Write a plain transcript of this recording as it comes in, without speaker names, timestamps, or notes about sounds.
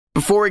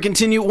Before we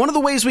continue, one of the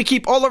ways we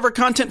keep all of our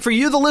content for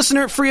you, the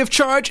listener, free of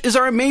charge is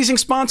our amazing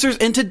sponsors,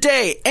 and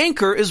today,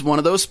 Anchor is one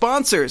of those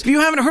sponsors. If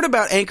you haven't heard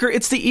about Anchor,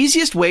 it's the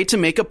easiest way to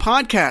make a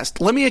podcast.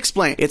 Let me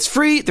explain. It's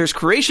free, there's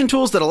creation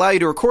tools that allow you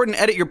to record and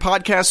edit your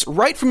podcasts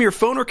right from your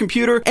phone or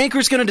computer.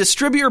 Anchor's going to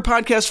distribute your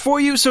podcast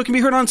for you so it can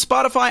be heard on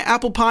Spotify,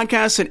 Apple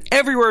Podcasts, and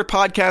everywhere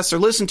podcasts are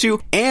listened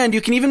to, and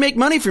you can even make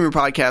money from your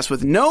podcast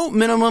with no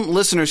minimum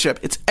listenership.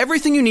 It's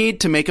everything you need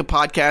to make a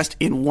podcast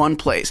in one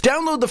place.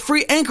 Download the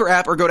free Anchor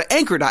app or go to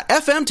anchor.fm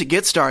to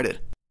get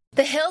started.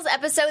 The Hills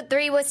episode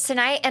 3 was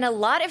tonight, and a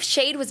lot of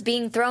shade was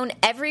being thrown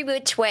every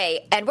which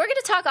way, and we're going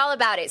to talk all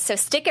about it, so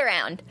stick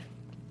around.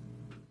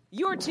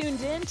 You're tuned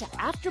in to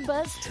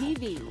AfterBuzz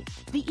TV,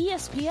 the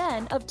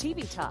ESPN of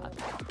TV talk.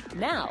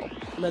 Now,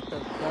 let the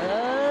buzz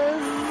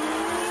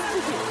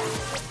begin.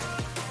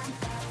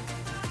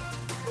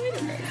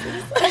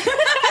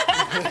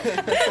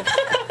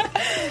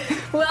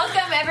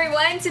 Welcome,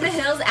 everyone, to the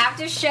Hills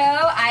After Show.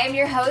 I am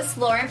your host,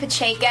 Lauren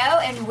Pacheco,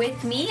 and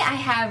with me, I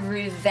have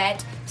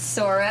Rivette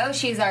Soro.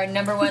 She's our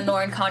 #1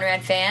 Lauren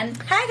Conrad fan.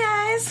 Hi,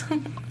 guys.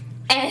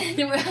 And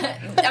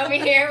over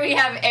here, we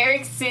have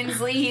Eric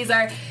Sinsley. He's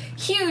our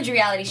huge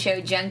reality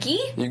show junkie.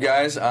 You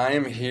guys, I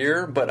am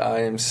here, but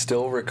I am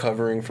still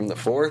recovering from the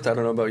 4th. I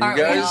don't know about Aren't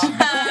you guys.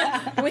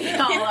 We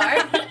all are.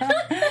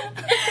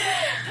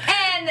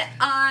 And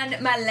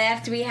on my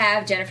left, we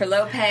have Jennifer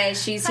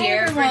Lopez. She's Hi,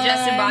 here everyone. for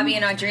Justin, Bobby,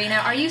 and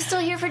Audrina. Are you still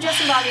here for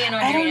Justin, Bobby, and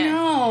Audrina? I don't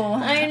know.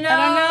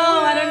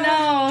 I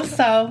know.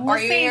 So we'll Or are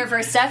you see. here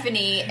for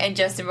Stephanie and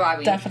Justin,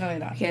 Bobby? Definitely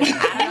not. Because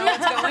I don't know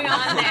what's going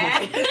on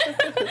there.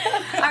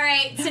 All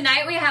right,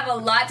 tonight we have a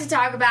lot to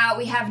talk about.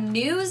 We have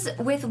news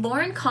with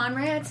Lauren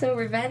Conrad, so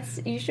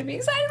Rivette, you should be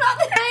excited about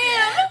that.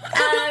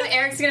 I am.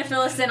 Eric's going to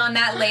fill us in on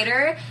that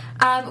later.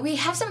 We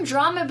have some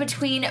drama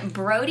between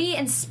Brody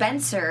and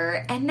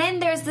Spencer, and then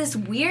there's this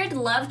weird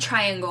love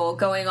triangle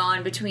going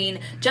on between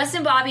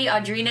Justin, Bobby,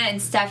 Audrina,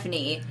 and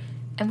Stephanie.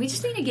 And we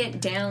just need to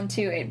get down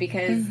to it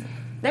because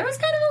there was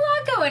kind of a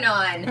lot going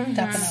on.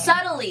 Definitely.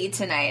 Subtly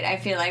tonight, I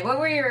feel like. What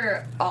were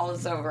your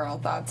all's overall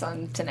thoughts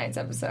on tonight's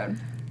episode?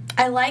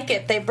 I like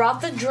it. They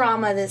brought the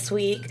drama this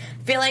week.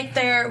 I feel like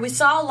we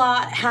saw a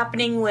lot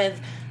happening with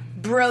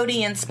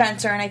Brody and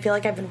Spencer, and I feel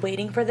like I've been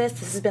waiting for this.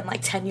 This has been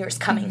like 10 years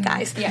coming,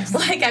 guys. Yes.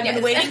 Like, I've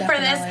been waiting for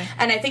Definitely. this,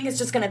 and I think it's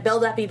just going to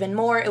build up even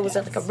more. It was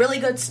like a really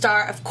good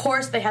start. Of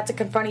course, they had to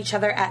confront each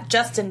other at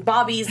Justin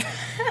Bobby's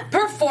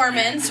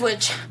performance,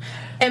 which,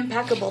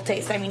 impeccable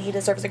taste. I mean, he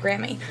deserves a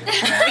Grammy.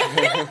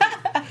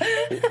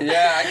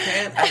 Yeah,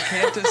 I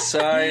can't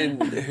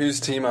decide whose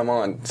team I'm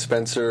on,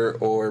 Spencer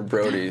or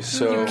Brody.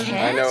 So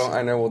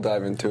I know we'll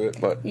dive into it,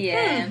 but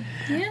Yeah.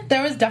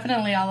 There was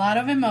definitely a lot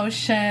of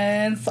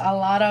emotions, a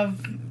lot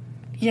of,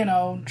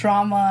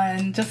 drama,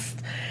 and just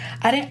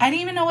I didn't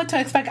even know what to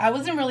expect. I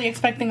wasn't really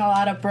expecting a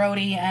lot of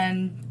Brody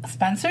and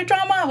Spencer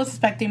drama. I was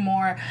expecting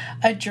more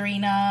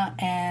Audrina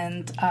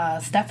and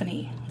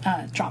Stephanie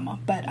drama,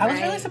 but I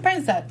was really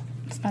surprised that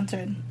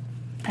Spencer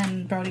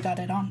and Brody got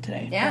it on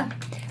today. Yeah.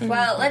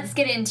 Well, let's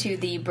get into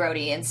the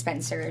Brody and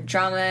Spencer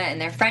drama and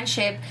their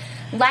friendship.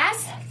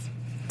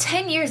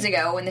 10 years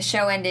ago, when the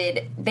show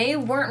ended, they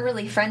weren't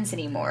really friends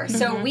anymore.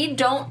 So we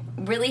don't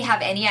really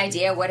have any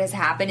idea what has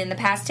happened in the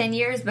past 10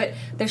 years, but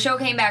the show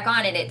came back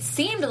on, and it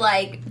seemed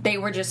like they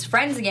were just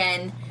friends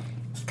again,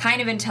 kind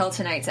of until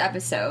tonight's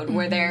episode,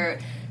 where there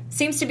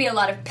seems to be a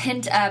lot of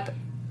pent-up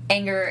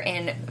anger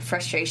and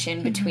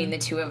frustration between the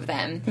two of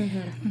them.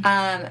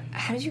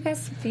 How did you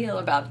guys feel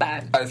about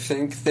that? I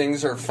think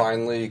things are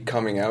finally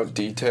coming out.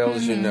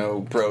 Details,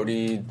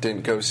 Brody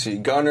didn't go see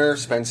Gunnar,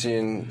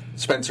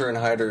 Spencer and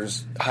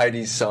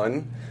Heidi's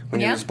son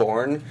when he was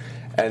born.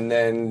 And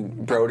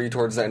then Brody,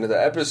 towards the end of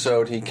the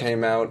episode, he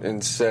came out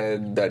and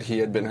said that he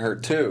had been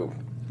hurt too.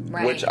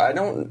 Right. Which I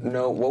don't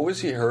know. What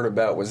was he hurt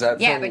about? Was that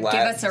Yeah, from but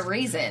give us a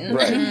reason.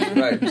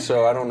 Right.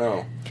 So I don't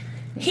know.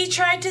 He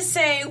tried to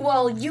say,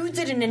 well, you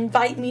didn't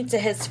invite me to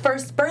his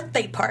first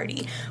birthday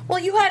party. Well,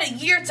 you had a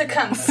year to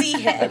come see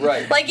him.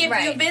 Right. Like, if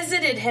you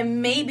visited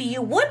him, maybe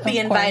you would be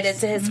invited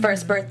to his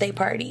first birthday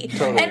party.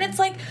 Totally. And it's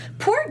like,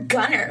 poor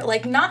Gunnar.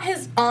 Like, not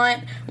his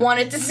aunt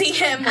wanted to see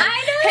him. Like,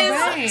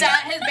 I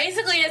know.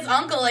 basically his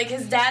uncle, like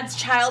his dad's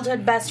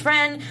childhood best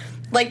friend,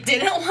 like,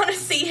 didn't want to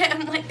see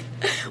him. Like,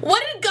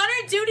 what did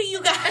Gunnar do to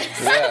you guys?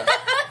 Yeah.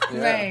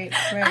 Right.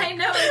 I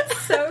know,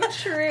 it's so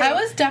true. I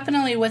was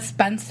definitely with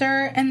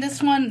Spencer in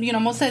this one.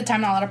 Most of the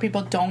time, a lot of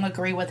people don't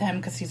agree with him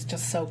because he's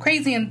just so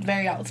crazy and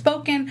very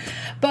outspoken.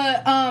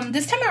 But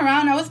this time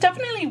around, I was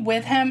definitely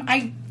with him.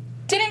 I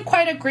didn't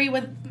quite agree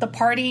with the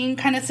partying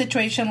kind of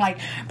situation. Like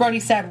Brody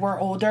said, we're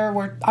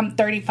older. I'm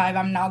 35.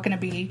 I'm not going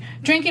to be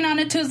drinking on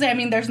a Tuesday. I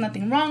mean, there's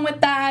nothing wrong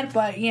with that.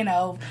 But,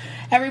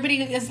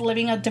 everybody is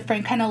living a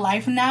different kind of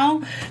life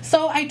now.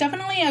 So I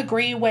definitely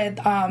agree with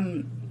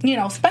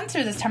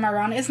Spencer this time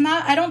around.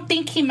 I don't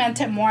think he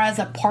meant it more as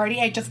a party.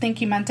 I just think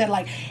he meant it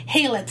like,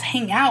 hey, let's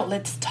hang out,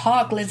 let's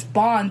talk, let's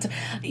bond.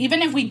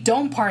 Even if we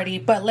don't party,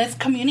 but let's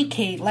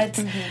communicate.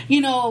 Let's,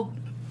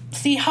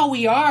 see how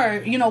we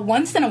are,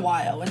 once in a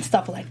while and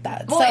stuff like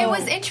that. Well, it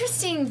was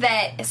interesting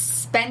that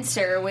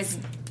Spencer was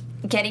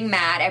getting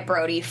mad at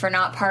Brody for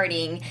not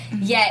partying,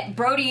 yet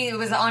Brody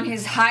was on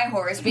his high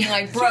horse being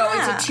like, bro,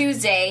 it's a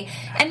Tuesday.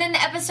 And then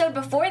the episode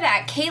before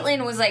that,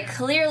 Caitlyn was like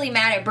clearly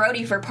mad at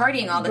Brody for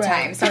partying all the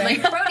time. So I'm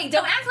like, Brody,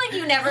 don't act like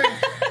you never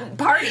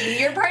party.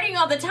 You're partying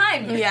all the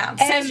time. Yeah.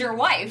 Says your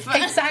wife.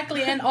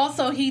 Exactly. And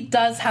also he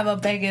does have a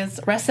Vegas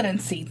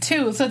residency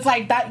too. So it's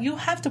like that you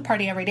have to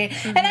party every day.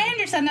 And I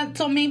understand that.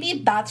 So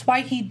maybe that's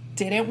why he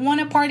didn't want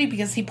to party,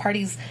 because he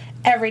parties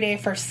every day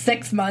for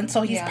 6 months,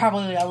 so he's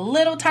probably a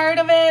little tired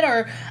of it,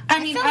 or I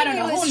mean, I don't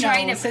know. He was Who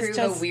trying knows? to prove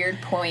a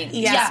weird point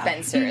to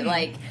Spencer,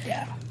 like,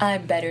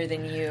 I'm better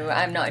than you.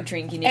 I'm not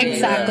drinking today.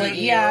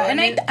 Exactly. Yeah,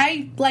 and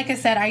I like I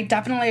said, I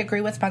definitely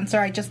agree with Spencer.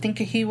 I just think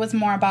he was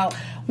more about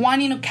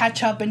wanting to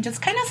catch up and just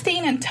kind of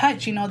staying in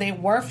touch. You know,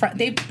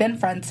 they've been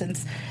friends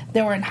since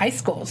they were in high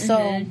school,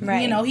 so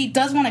you know, he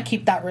does want to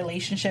keep that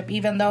relationship,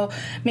 even though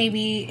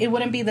maybe it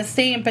wouldn't be the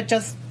same, but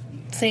just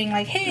saying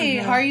like, hey,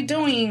 how are you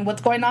doing?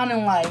 What's going on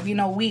in life? You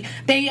know,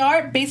 they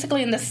are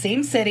basically in the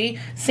same city,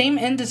 same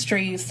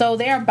industry, so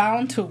they are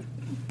bound to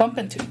bump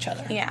into each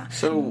other. Yeah.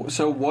 So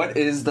what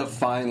is the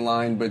fine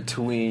line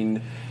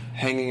between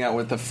hanging out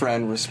with a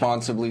friend,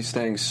 responsibly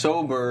staying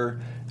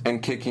sober,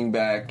 and kicking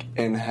back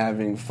and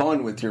having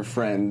fun with your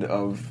friend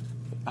of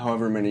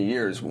however many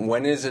years?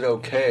 When is it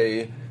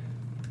okay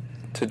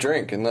to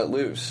drink and let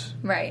loose?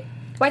 Right.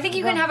 Well, I think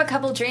you can have a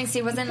couple drinks.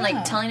 He wasn't,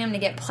 like, telling him to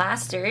get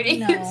plastered.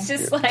 He was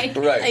just like,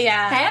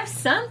 have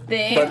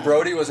something. But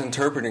Brody was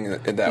interpreting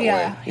it that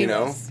way, you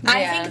know?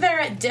 I think they're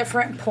at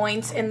different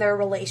points in their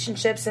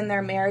relationships, in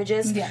their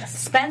marriages. Yes.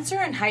 Spencer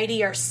and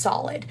Heidi are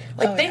solid.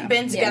 Like, they've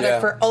been together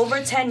for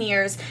over 10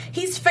 years.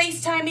 He's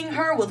FaceTiming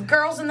her with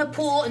girls in the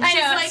pool, and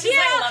she's like,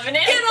 loving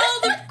it. Get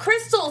all the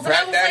crystals. And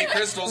I was like,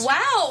 crystals.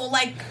 Wow,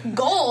 like,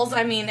 goals.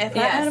 I mean, if I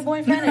had a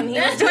boyfriend and he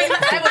was doing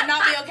that, I would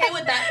not be okay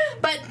with that.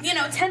 But, you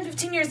know, 10,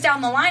 15 years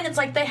down the line, it's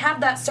like they have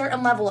that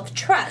certain level of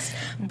trust.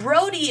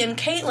 Brody and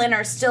Caitlyn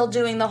are still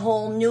doing the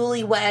whole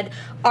newlywed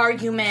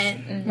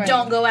argument,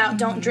 don't go out,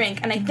 don't drink.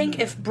 And I think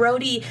if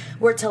Brody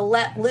were to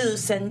let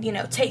loose and, you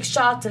know, take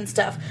shots and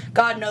stuff,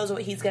 God knows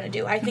what he's going to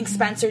do. I think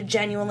Spencer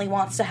genuinely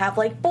wants to have,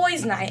 like,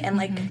 boys' night and,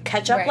 like,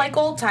 catch up like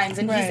old times.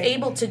 And he's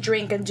able to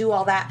drink and do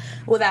all that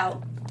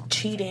without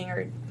cheating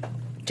or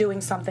doing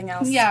something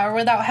else. Yeah, or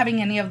without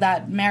having any of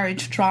that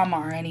marriage drama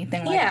or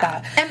anything like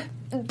that. And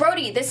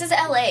Brody, this is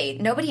LA.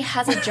 Nobody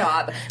has a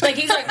job. Like,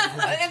 he's like,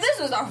 if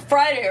this was a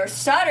Friday or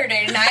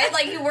Saturday night,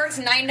 like, he works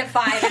 9 to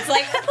 5. It's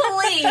like,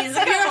 please,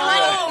 come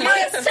on.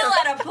 You're still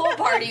at a pool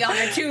party on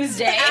a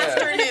Tuesday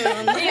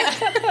Afternoon.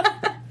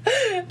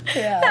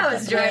 That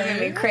was driving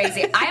me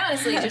crazy. I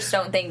honestly just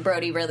don't think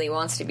Brody really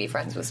wants to be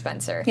friends with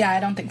Spencer. Yeah, I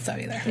don't think so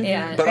either.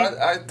 Yeah. But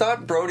I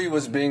thought Brody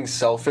was being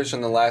selfish in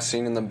the last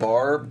scene in the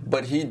bar,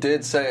 but he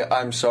did say,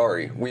 I'm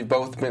sorry. We've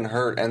both been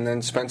hurt, and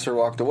then Spencer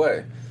walked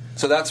away.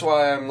 So that's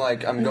why I'm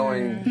like, I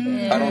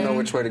don't know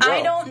which way to go.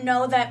 I don't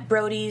know that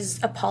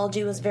Brody's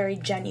apology was very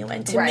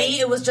genuine. To me,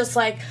 it was just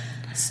like,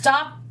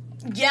 stop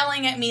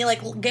yelling at me,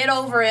 like, get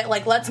over it,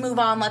 like, let's move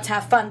on, let's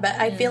have fun. But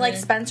I feel like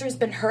Spencer's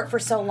been hurt for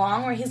so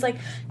long where he's like,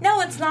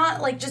 no, it's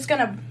not, like, just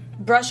gonna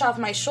brush off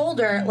my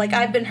shoulder. Like,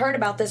 I've been hurt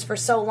about this for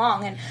so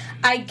long. And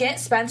I get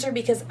Spencer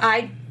because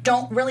I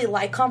don't really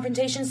like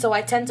confrontation, so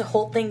I tend to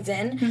hold things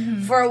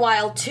in for a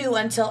while too,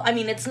 until, I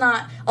mean, it's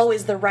not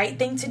always the right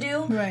thing to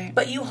do,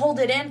 but you hold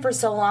it in for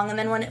so long, and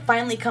then when it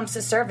finally comes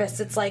to surface,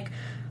 it's like,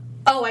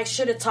 oh, I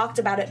should have talked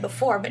about it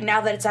before, but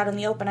now that it's out in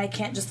the open, I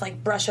can't just,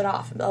 like, brush it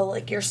off. Oh,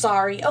 like, you're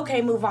sorry,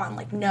 okay, move on.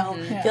 Like, no.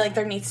 I feel like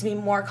there needs to be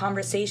more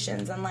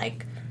conversations, and,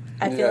 like,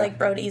 I feel like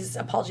Brody's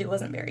apology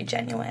wasn't very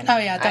genuine. Oh,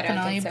 yeah,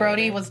 definitely. So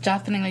Brody either. was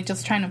definitely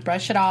just trying to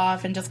brush it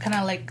off and just kind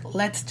of like,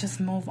 let's just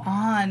move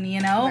on,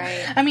 you know?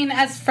 Right. I mean,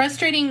 as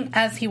frustrating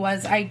as he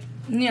was,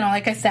 you know,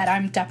 like I said,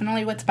 I'm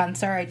definitely with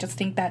Spencer. I just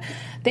think that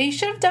they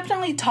should have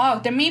definitely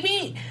talked. And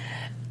maybe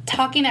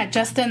talking at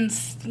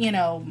Justin's, you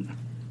know,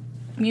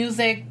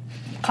 music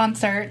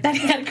concert that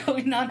he had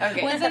going on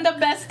wasn't the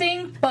best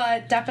thing,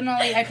 but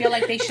definitely I feel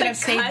like they should have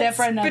saved it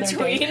for another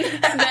between day.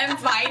 them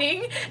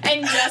fighting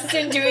and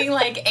Justin doing,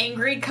 like,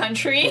 angry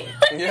country.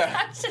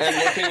 Yeah, and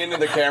looking into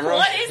the camera.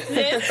 What is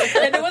this?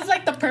 And it was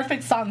like the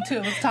perfect song too.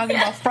 It was talking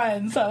about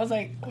friends, so I was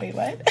like, wait,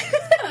 what?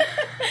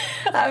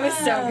 I was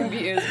so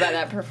confused by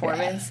that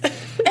performance.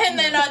 And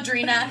then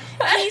Audrina,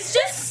 he's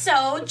just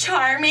so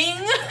charming.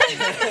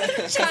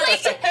 She's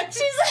like,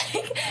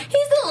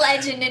 he's a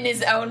legend in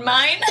his own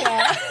mind.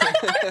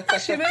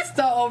 She was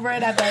still over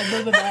it at the end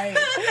of the night.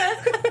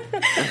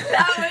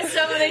 That was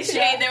some of the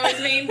shade that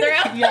was being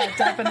thrown. Yeah,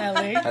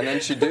 definitely. And then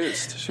she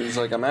deuced. She was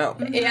like, I'm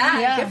out.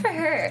 Yeah, good for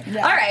her.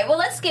 Yeah. All right, well,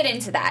 let's get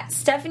into that.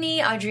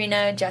 Stephanie,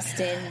 Audrina,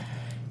 Justin,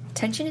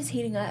 tension is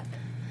heating up.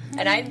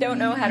 And I don't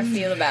know how to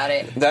feel about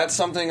it. That's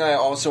something I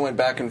also went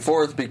back and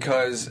forth,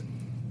 because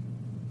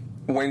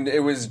when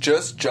it was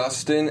just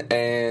Justin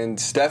and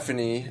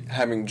Stephanie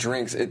having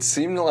drinks, it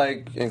seemed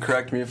like, and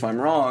correct me if I'm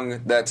wrong,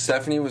 that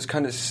Stephanie was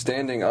kind of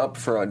standing up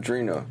for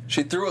Audrina.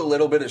 She threw a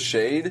little bit of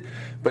shade,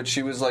 but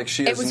she was like,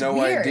 she has no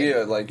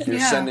idea. Like, you're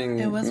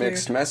sending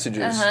mixed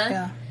messages.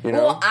 Yeah. You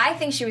know? Well, I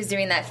think she was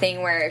doing that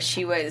thing where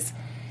she was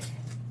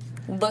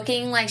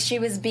looking like she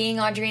was being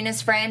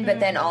Audrina's friend, but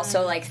then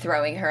also like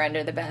throwing her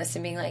under the bus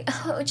and being like,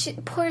 "Oh,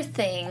 poor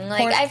thing.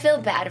 Like I feel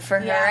bad for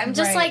her." I'm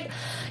just like,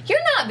 you're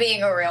not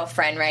being a real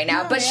friend right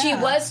now. But she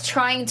was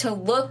trying to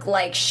look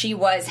like she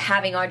was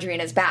having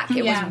Audrina's back.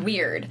 It was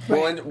weird.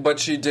 Well, but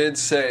she did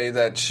say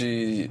that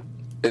she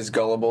is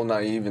gullible,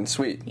 naive, and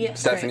sweet.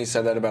 Stephanie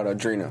said that about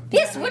Audrina.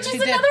 Yes, which is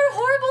another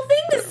horrible thing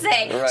to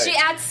say. Right. She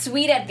adds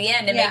sweet at the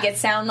end to make it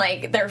sound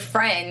like they're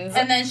friends.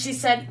 And then she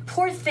said,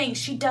 "Poor thing,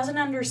 she doesn't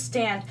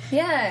understand."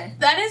 Yeah.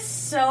 That is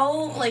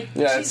so, like...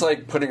 Yeah, it's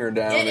like putting her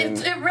down.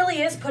 It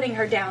really is putting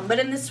her down, but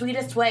in the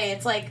sweetest way.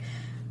 It's like...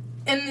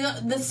 in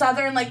the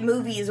southern like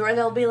movies where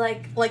they'll be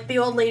like the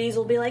old ladies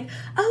will be like,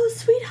 "Oh,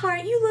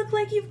 sweetheart, you look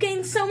like you've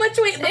gained so much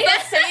weight," but they'll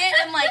say it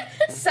in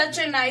like such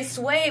a nice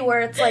way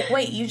where it's like,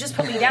 "Wait, you just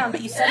put me down,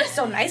 but you said it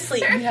so nicely."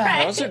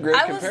 That was a great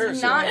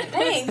comparison.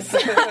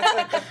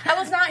 I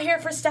was not here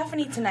for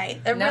Stephanie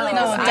tonight. It really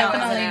No, was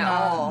definitely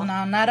not.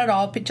 No, not at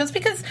all. But just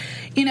because,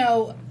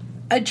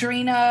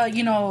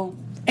 Audrina,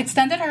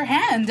 extended her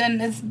hand and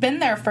has been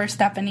there for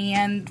Stephanie,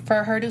 and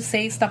for her to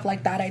say stuff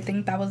like that, I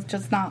think that was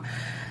just not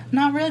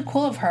really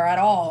cool of her at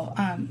all.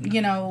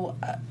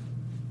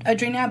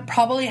 Audrina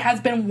probably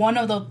has been one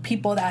of the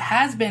people that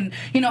has been,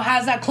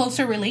 has that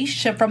closer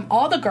relationship from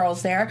all the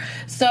girls there.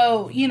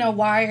 So,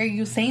 why are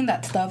you saying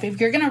that stuff?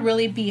 If you're going to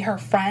really be her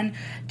friend,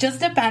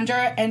 just defend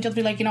her and just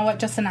be like, "You know what,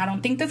 Justin, I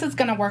don't think this is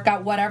going to work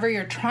out. Whatever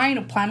you're trying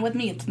to plan with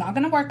me, it's not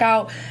going to work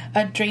out.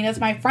 Audrina's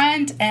my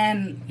friend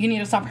and you need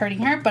to stop hurting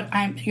her, but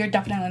you're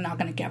definitely not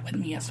going to get with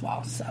me as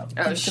well." So,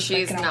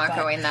 she's not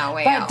going that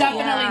way. But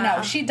definitely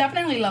no. She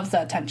definitely loves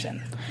the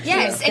attention.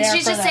 Yes, and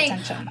she's just saying,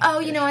 attention. "Oh,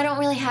 I don't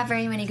really have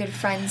very many good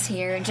friends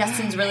here, and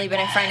Justin's really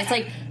been a friend." It's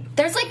like,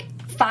 there's like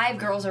 5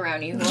 girls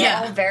around you who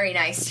are all very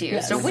nice to you.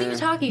 Yes. So what are you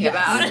talking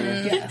about?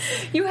 Yes.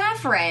 You have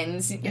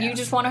friends. Yes. You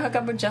just want to hook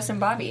up with Justin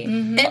Bobby.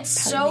 It's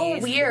so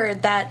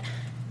weird that,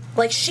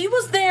 like, she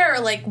was there,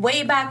 like,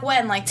 way back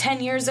when, like,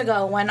 10 years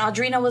ago, when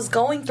Audrina was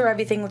going through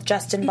everything with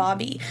Justin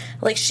Bobby.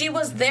 Like, she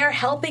was there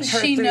helping her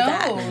through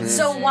that.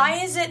 So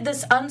why is it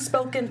this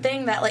unspoken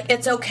thing that, like,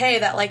 it's okay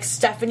that, like,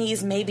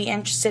 Stephanie's maybe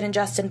interested in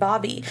Justin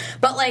Bobby?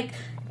 But, like,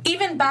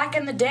 even back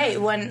in the day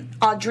when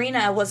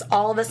Audrina was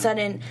all of a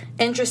sudden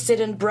interested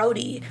in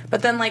Brody,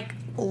 but then, like,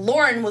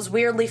 Lauren was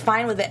weirdly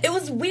fine with it. It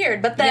was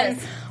weird, but then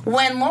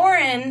when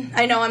Lauren,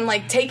 I know I'm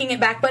like taking it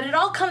back, but it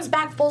all comes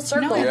back full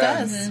circle. No, it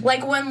does.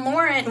 Like when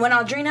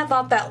Audrina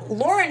thought that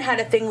Lauren had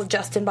a thing with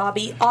Justin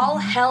Bobby, all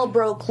hell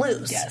broke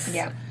loose. Yes.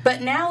 Yeah.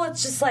 But now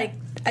it's just like,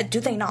 do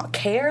they not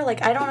care?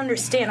 Like, I don't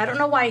understand. I don't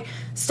know why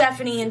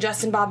Stephanie and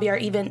Justin Bobby are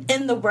even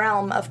in the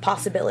realm of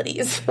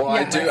possibilities. Well,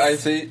 I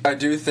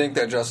do think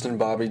that Justin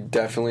Bobby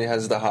definitely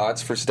has the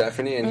hots for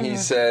Stephanie, and he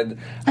said,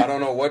 "I don't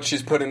know what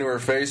she's put into her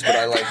face, but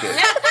I like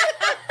it."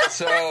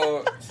 So,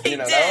 that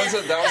was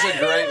a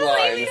great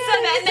line. He said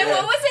that. And then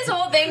what was his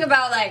whole thing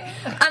about, like,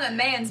 I'm a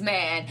man's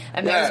man,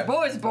 and there's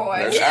boys, and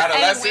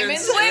adolescents.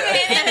 women's women.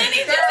 And then he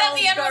just at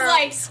the end was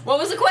like, what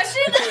was the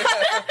question?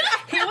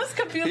 He was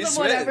confused with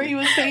whatever he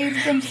was saying to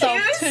himself,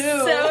 too.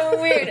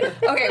 So weird.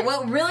 Okay,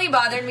 what really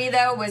bothered me,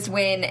 though, was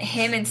when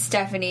him and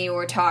Stephanie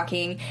were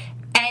talking,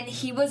 and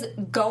he was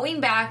going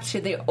back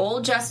to the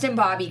old Justin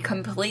Bobby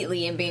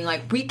completely and being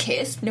like, "We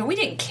kissed? No, we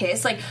didn't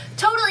kiss." Like,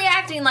 totally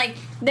acting like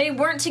they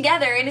weren't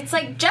together. And it's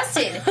like,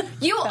 Justin,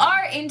 you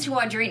are into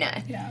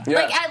Audrina. Yeah.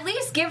 Like, at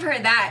least give her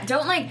that.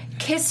 Don't, like,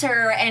 kiss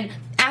her and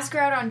ask her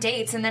out on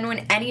dates, and then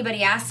when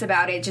anybody asks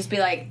about it, just be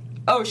like,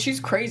 "Oh, she's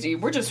crazy.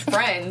 We're just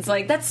friends."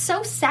 Like, that's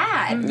so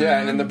sad.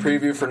 Yeah, and in the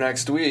preview for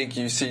next week,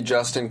 you see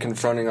Justin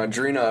confronting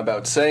Audrina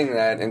about saying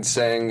that and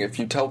saying, if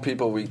you tell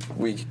people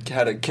we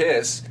had a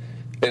kiss,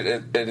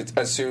 it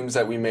assumes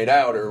that we made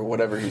out or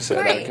whatever he said.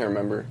 Right. I can't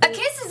remember. A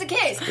kiss is a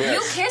kiss. Yes.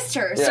 You kissed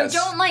her, Yes. so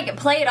don't, like,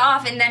 play it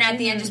off and then at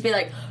the end just be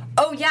like,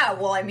 "Oh, yeah,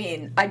 well, I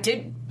mean, I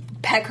did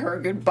peck her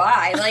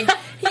goodbye." Like,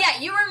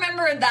 yeah, you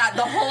remember that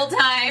the whole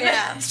time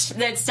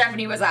that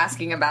Stephanie was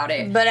asking about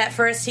it. But at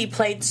first he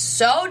played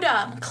so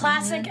dumb.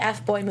 Classic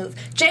F-boy move.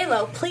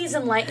 J-Lo, please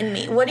enlighten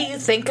me. What do you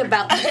think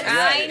about this?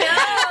 I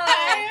know.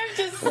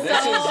 This is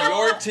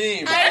your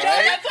team. I know,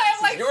 right? that's why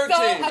I'm like, Your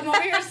team. I'm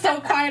over here so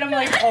quiet. I'm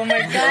like, oh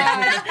my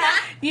god.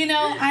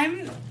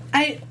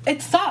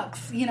 It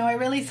sucks. It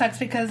really sucks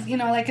because,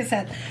 like I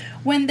said,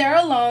 when they're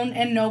alone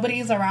and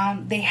nobody's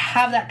around, they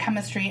have that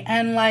chemistry.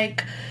 And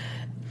like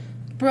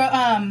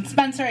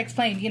Spencer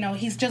explained,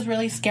 he's just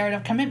really scared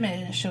of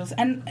commitment issues.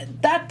 And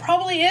that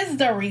probably is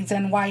the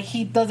reason why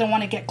he doesn't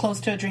want to get close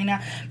to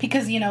Audrina,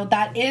 because,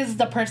 that is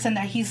the person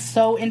that he's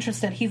so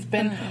interested. He's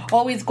been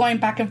always going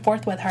back and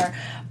forth with her.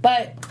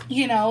 But,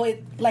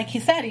 like he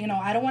said,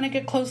 I don't want to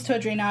get close to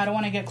Audrina. I don't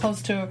want to get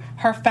close to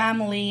her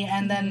family.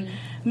 And then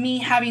me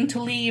having to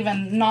leave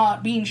and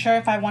not being sure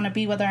if I want to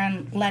be with her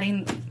and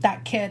letting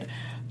that kid,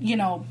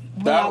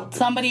 without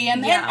somebody.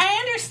 And I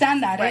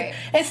understand that. Right.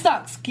 It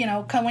sucks,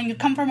 when you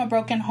come from a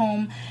broken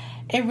home.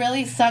 It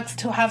really sucks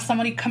to have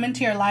somebody come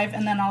into your life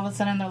and then all of a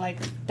sudden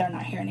they're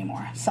not here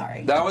anymore.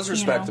 Sorry. That was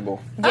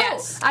respectable.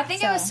 Yes. I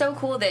think it was so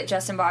cool that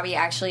Justin Bobby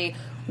actually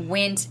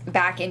went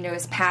back into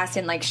his past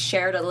and like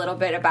shared a little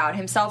bit about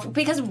himself,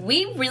 because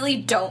we really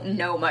don't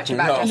know much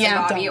about Justin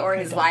Bobby or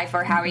his life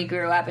or how he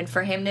grew up, and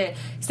for him to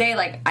say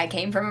like, I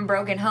came from a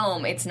broken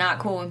home, it's not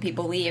cool when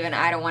people leave and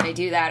I don't want to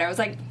do that. I was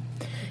like,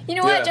 you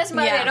know what, Justin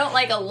Bobby, I don't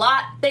like a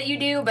lot that you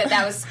do, but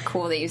that was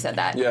cool that you said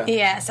that.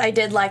 Yes, I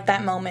did like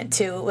that moment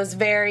too. It was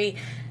very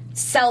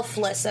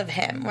selfless of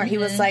him, where he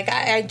was like,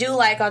 I do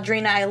like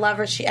Audrina, I love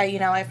her, I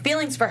have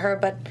feelings for her,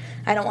 but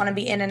I don't want to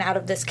be in and out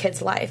of this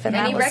kid's life. And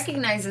he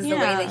recognizes the way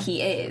that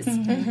he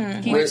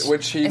is.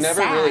 Which he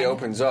never really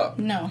opens up.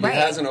 No. He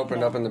hasn't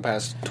opened up in the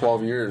past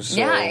 12 years. So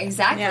yeah,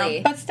 exactly.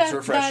 Yeah. But it's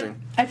refreshing.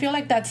 I feel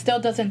like that still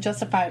doesn't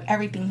justify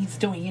everything he's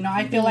doing.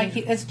 I feel like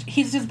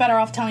he's just better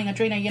off telling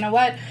Audrina, you know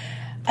what,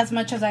 as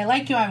much as I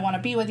like you, I want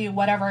to be with you,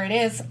 whatever it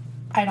is,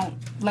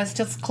 let's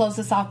just close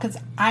this off, because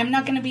I'm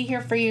not going to be here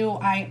for you.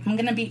 I'm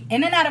going to be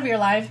in and out of your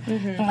life.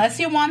 Unless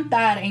you want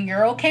that and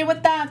you're okay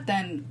with that,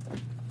 then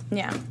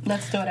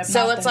let's do it. If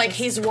so not, it's like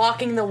he's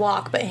walking the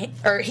walk,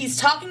 or he's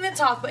talking the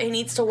talk, but he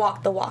needs to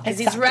walk the walk, because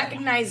he's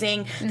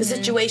recognizing the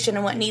situation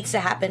and what needs to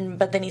happen,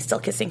 but then he's still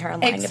kissing her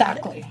and lying about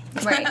it.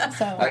 Right.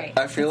 So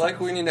I feel like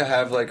we need to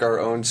have like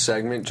our own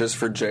segment just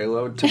for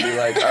J-Lo to be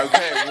like,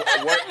 okay,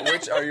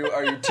 which are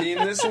you team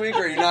this week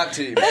or are you not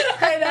team?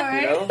 I know,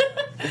 right? You know?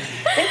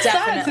 It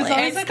sucks. It's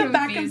always like a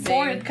back and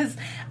forth, because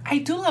I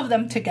do love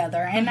them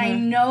together, and I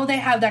know they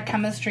have that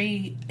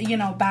chemistry,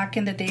 back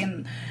in the day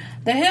in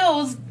the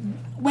Hills.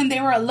 When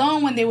they were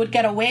alone, when they would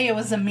get away, it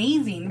was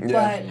amazing. Yeah.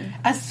 But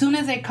as soon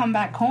as they come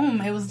back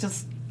home, it was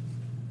just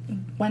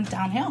went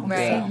downhill.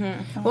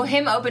 Right. So. Well,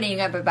 him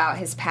opening up about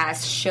his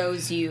past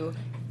shows you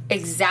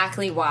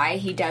exactly why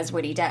he does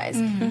what he does.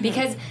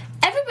 Because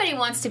everybody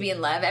wants to be in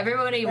love.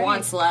 Everybody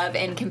wants love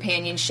and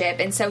companionship.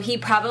 And so he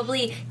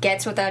probably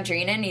gets with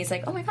Audrina and he's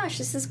like, oh my gosh,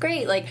 this is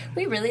great. Like,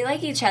 we really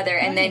like each other.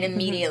 And then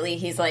immediately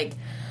he's like,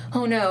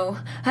 oh no,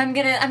 I'm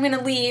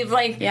gonna leave.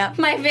 Like,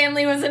 my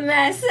family was a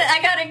mess.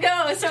 I gotta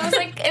go. So I was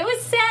like, it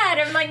was sad.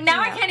 I'm like, now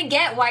I kind of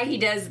get why he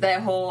does the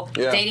whole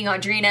dating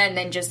Audrina and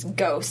then just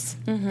ghosts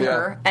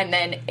her and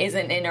then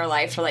isn't in her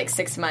life for like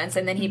 6 months.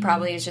 And then he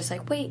probably is just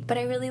like, wait, but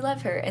I really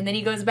love her. And then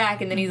he goes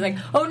back and then he's like,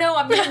 oh no,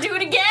 I'm gonna do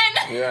it again.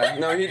 Yeah,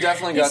 no, he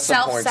definitely got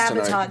some points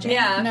tonight. Self-sabotaging.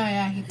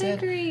 Yeah, he did. I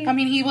agree. I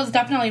mean, he was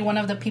definitely one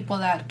of the people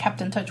that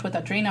kept in touch with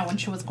Audrina when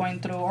she was going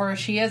through, or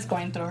she is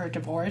going through her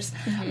divorce.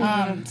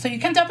 So you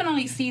can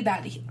definitely see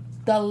that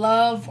the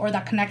love or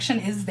that connection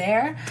is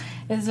there.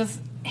 It's just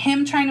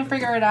him trying to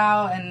figure it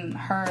out, and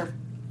her,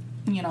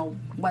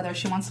 whether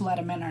she wants to let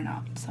him in or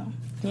not. So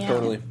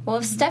Totally. Well,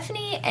 if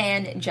Stephanie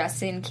and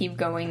Justin keep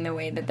going the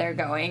way that they're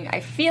going,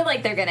 I feel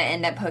like they're going to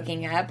end up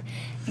hooking up.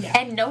 Yeah.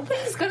 And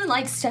nobody's going to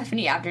like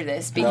Stephanie after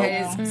this,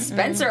 because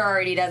Spencer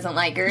already doesn't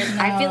like her. No.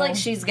 I feel like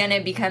she's going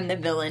to become the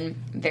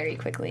villain very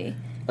quickly.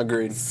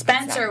 Agreed.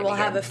 Spencer will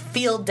have a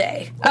field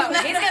day. Oh,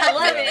 he's going to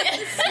love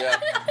it.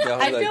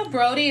 I feel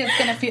Brody is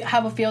going to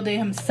have a field day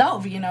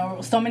himself.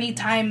 So many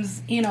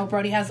times,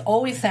 Brody has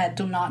always said,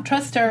 do not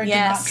trust her, do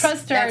not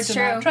trust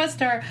her, not trust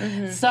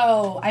her.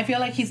 So I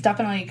feel like he's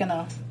definitely going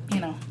to,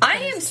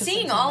 I am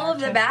seeing all of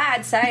the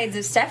bad sides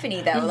of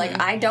Stephanie, though. Like,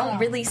 I don't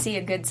really see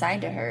a good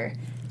side to her.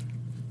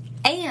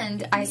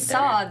 And I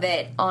saw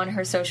that on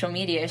her social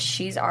media,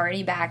 she's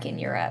already back in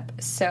Europe.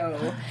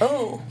 So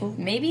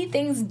maybe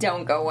things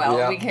don't go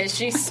well because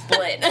she's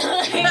split. She's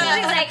like,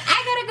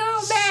 I gotta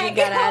go back. She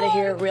got out of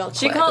here real quick.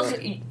 She calls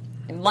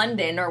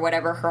London or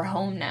whatever her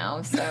home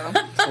now. So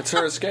it's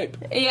her escape.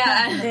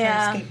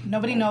 Yeah. Escape.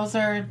 Nobody knows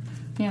her.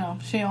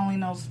 She only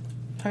knows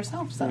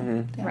herself. So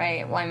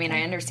right. Well, I mean,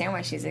 I understand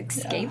why she's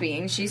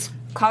escaping. She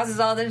causes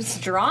all this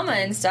drama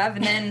and stuff,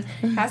 and then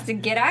has to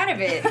get out of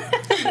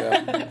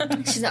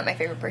it. She's not my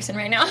favorite person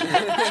right now.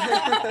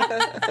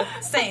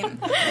 Same.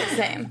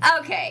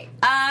 Okay.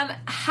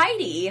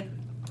 Heidi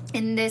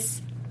in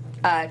this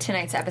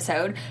tonight's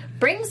episode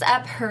brings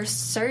up her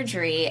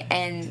surgery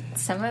and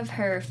some of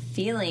her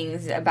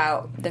feelings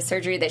about the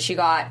surgery that she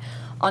got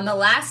on the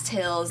last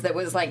Hills that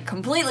was like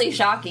completely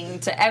shocking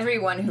to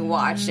everyone who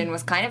watched and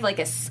was kind of like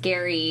a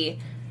scary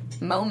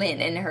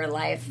moment in her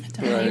life.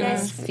 How do you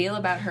guys feel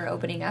about her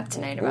opening up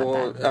tonight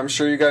about that? I'm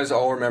sure you guys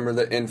all remember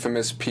the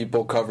infamous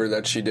People cover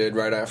that she did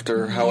right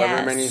after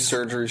however many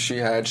surgeries she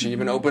had. She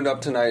even opened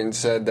up tonight and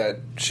said that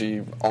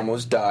she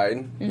almost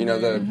died.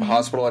 The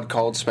hospital had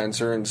called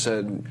Spencer and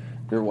said,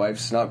 your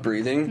wife's not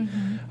breathing.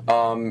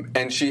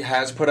 And she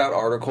has put out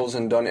articles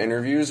and done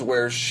interviews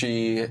where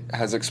she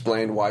has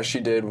explained why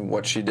she did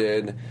what she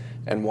did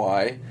and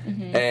why.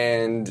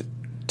 And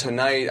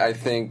tonight, I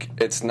think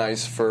it's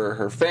nice for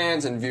her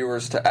fans and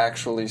viewers to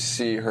actually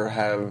see her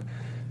have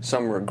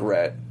some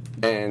regret,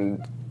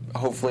 and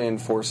hopefully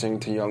enforcing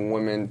to young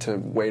women to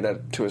wait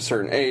to a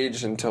certain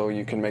age until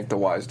you can make the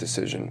wise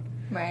decision.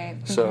 Right.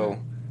 So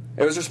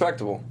it was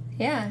respectable.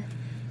 Yeah.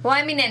 Well,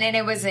 I mean, and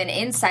it was an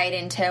insight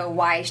into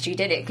why she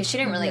did it, because she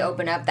didn't really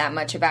open up that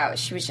much about.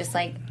 She was just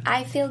like,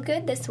 I feel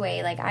good this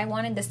way. Like, I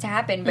wanted this to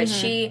happen. But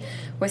she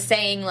was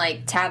saying,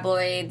 like,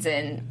 tabloids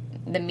and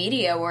the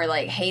media were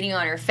like hating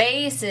on her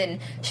face, and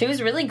she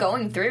was really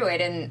going through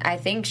it. And I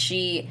think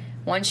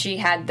once she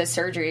had the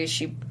surgery,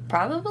 she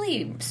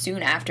probably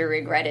soon after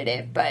regretted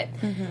it, but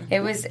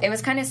it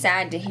was kind of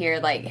sad to hear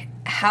like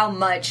how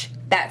much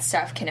that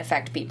stuff can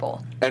affect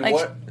people. And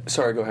like,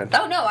 sorry, go ahead.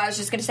 Oh no, I was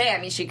just gonna say, I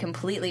mean, she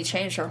completely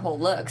changed her whole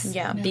looks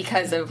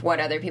because of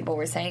what other people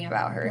were saying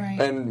about her. Right.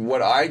 And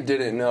what I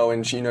didn't know,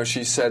 and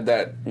she said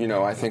that,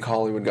 I think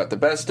Hollywood got the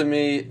best of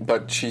me,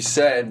 but she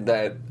said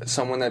that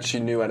someone that she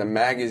knew at a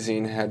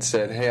magazine had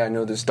said, hey, I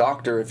know this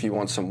doctor if you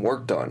want some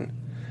work done.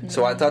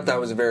 So I thought that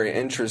was very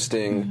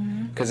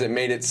interesting because it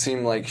made it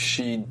seem like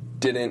she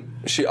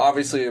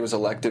obviously it was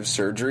elective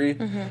surgery,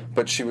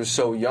 but she was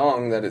so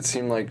young that it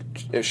seemed like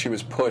if she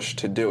was pushed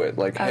to do it,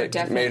 like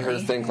made her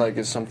think like,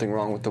 is something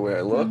wrong with the way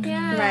I look?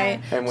 Yeah.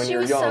 Right. And when she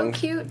you're was young, so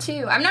cute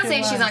too. I'm not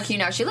saying she's not cute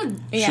now. She looked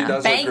she does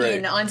look banging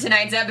great on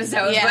tonight's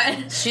episode.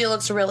 Yeah, But she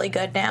looks really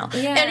good now.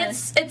 Yeah. And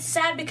it's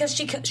sad because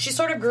she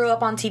sort of grew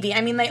up on TV.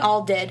 I mean, they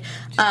all did.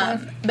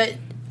 But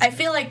I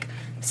feel like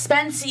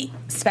Spency.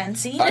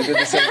 I did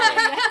the same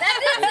thing.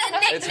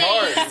 It's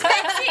hard.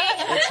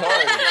 It's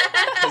hard.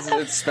 Because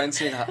it's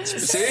Spency and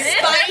see?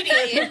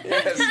 Spidey.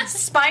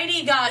 Yes.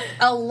 Spidey got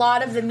a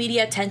lot of the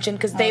media attention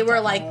because they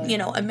were like,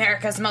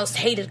 America's most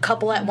hated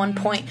couple at one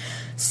point.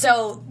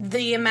 So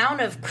the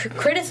amount of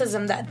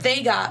criticism that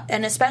they got,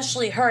 and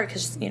especially her,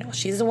 because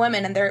she's a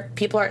woman, and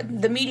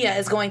the media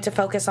is going to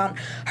focus on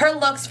her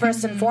looks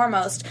first and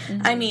foremost.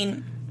 I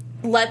mean,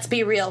 let's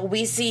be real.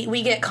 We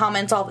get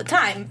comments all the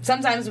time.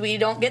 Sometimes we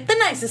don't get the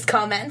nicest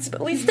comments,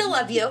 but we still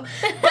love you.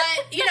 But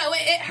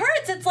it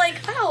hurts. It's like,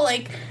 wow,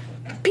 like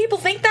people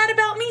think that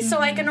about me. So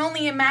I can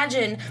only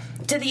imagine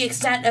to the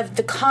extent of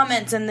the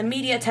comments and the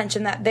media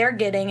attention that they're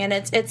getting, and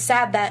it's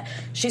sad that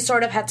she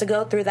sort of had to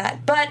go through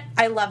that. But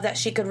I love that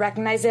she could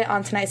recognize it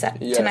on tonight's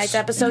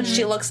episode.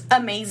 She looks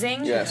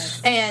amazing.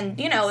 Yes. And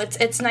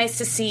it's nice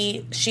to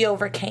see she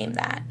overcame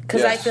that,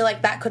 because I feel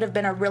like that could have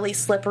been a really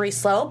slippery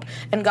slope,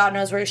 and God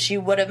knows where she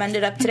would have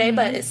ended up today.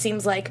 But it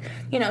seems like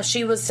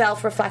she was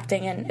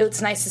self-reflecting, and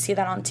it's nice to see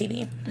that on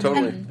TV.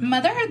 Totally. And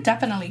motherhood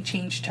definitely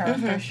changed her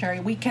for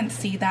sure. We can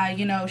see that.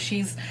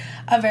 She's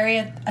a very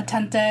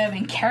attentive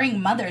and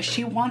caring mother.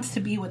 She wants to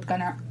be with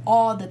Gunnar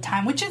all the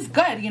time, which is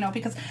good,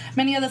 because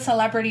many of the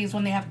celebrities,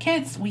 when they have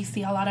kids, we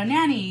see a lot of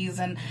nannies,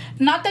 and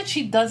not that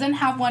she doesn't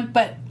have one,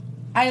 but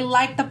I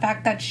like the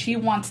fact that she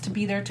wants to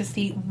be there to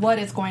see what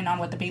is going on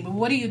with the baby.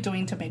 What are you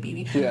doing to my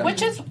baby? Yeah.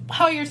 Which is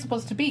how you're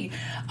supposed to be.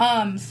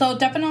 So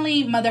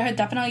definitely, motherhood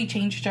definitely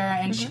changed her,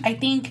 and I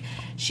think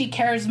she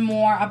cares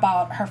more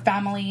about her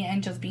family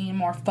and just being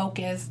more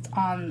focused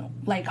on,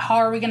 like, how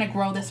are we going to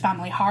grow this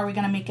family? How are we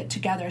going to make it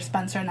together,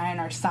 Spencer and I and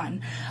our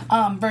son,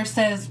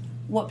 versus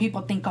what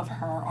people think of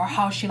her or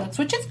how she looks,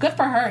 which is good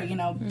for her.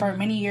 For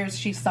many years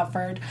she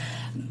suffered,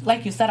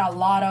 like you said, a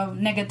lot of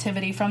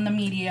negativity from the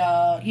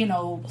media.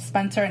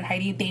 Spencer and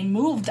Heidi, they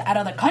moved out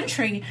of the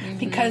country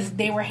because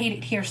they were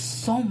hated here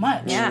so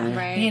much. Yeah,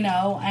 right.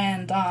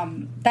 And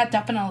that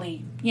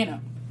definitely,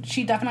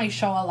 she definitely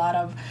showed a lot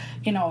of,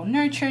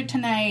 nurture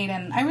tonight,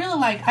 and I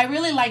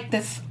really like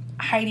this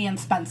Heidi and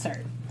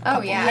Spencer. Oh,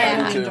 yeah.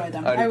 I really too. enjoy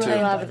them. I do really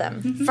too. Love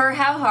them. For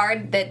how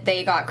hard that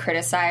they got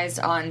criticized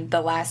on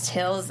The Last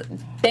Hills,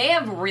 they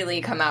have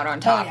really come out on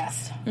top. Oh,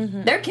 yes.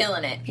 They're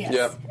killing it. Yes.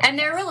 Yep. And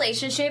their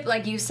relationship,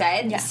 like you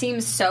said,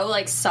 seems so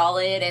like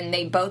solid, and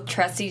they both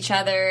trust each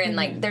other, and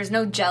like there's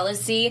no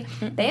jealousy.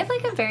 They have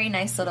like a very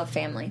nice little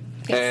family.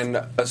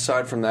 And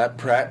aside from that,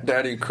 Pratt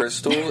Daddy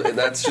Crystal,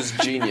 that's just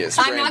genius.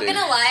 I'm not branding.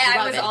 gonna lie,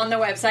 I was on the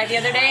website the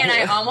other day and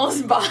I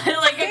almost bought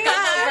like a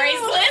couple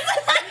bracelets.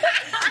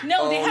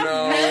 No, they have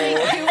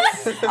really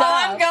cute stuff.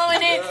 I'm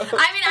going in.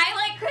 I mean,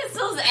 I like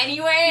crystals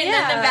anyway, and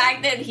then the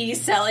fact that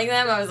he's selling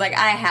them, I was like,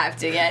 I have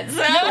to get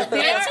some.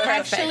 They are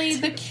actually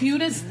the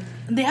cutest.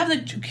 They have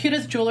the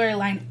cutest jewelry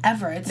line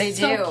ever. It's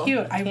so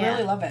cute. I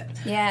really love it.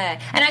 Yeah.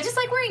 And I just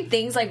like wearing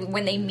things like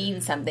when they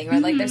mean something, or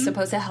like they're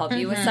supposed to help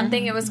you with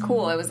something. It was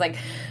cool. It was like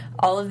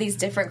all of these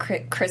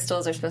different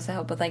crystals are supposed to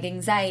help with like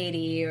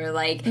anxiety or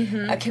like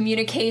a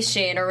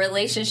communication or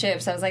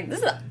relationships. I was like,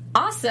 this is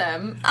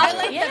awesome. I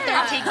like that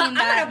they're taking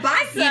that. I'm gonna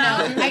buy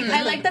some.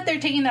 I like that they're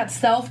taking that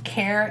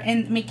self-care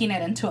and making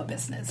it into a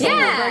business.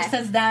 Yeah.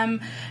 Versus them,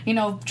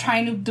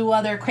 trying to do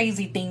other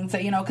crazy things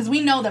that, because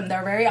we know them.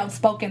 They're very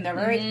outspoken. They're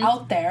very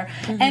out there.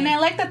 And I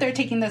like that they're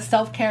taking this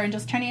self-care and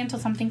just turning it into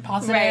something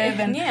positive. Right.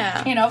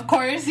 And, of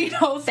course,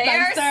 Spencer. They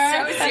are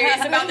so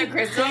serious about the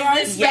crystals.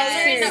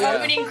 Spencer in the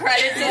opening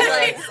credits is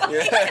like,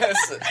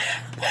 Yes.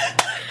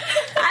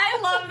 I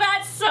love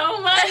that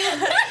so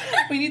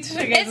much. We need to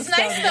show you guys It's the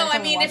nice stuff. though.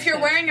 I mean, if you're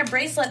wearing a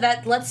bracelet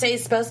that, let's say,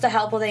 is supposed to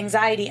help with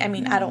anxiety, I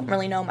mean, I don't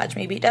really know much.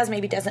 Maybe it does,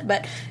 maybe it doesn't.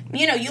 But,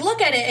 you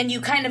look at it and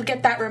you kind of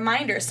get that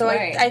reminder. So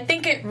Right. I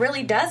think it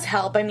really does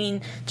help. I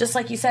mean, just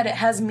like you said, it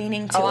has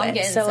meaning to I'm it.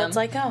 getting So some. it's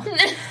like, oh,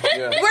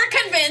 Yeah. we're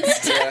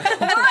convinced.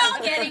 We're all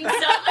getting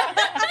some.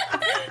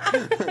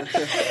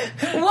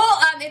 Well,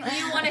 if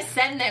you want to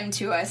send them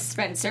to us,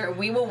 Spencer,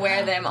 we will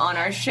wear them on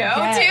our show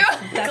too.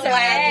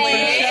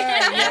 Gladly.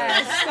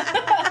 Yes.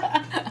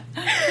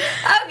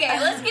 Okay,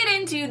 let's get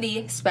into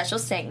the special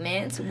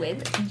segment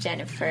with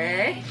Jennifer.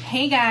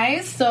 Hey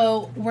guys,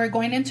 so we're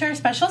going into our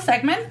special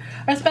segment.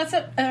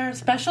 Our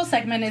special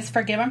segment is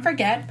Forgive and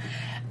Forget.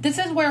 This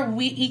is where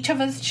each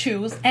of us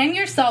choose, and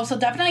yourself, so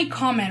definitely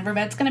comment.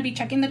 Rivette's going to be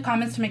checking the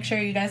comments to make sure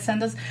you guys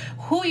send us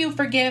who you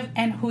forgive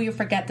and who you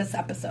forget this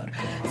episode.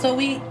 So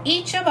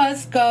each of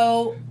us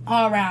go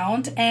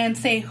around and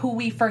say who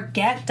we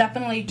forget,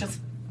 definitely just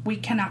we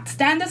cannot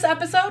stand this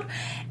episode,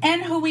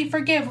 and who we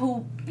forgive,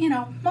 who,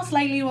 most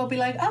likely will be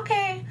like,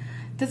 okay,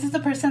 this is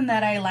the person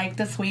that I like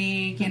this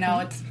week,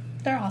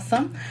 they're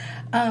awesome.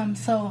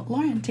 So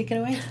Lauren, take it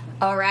away.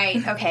 All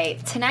right, okay.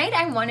 Tonight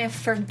I want to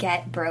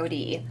forget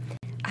Brody.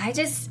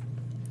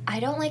 I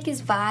don't like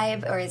his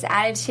vibe or his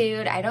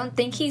attitude. I don't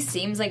think he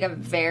seems like a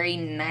very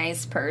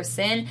nice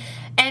person.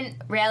 And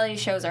reality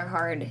shows are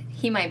hard.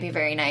 He might be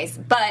very nice,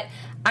 but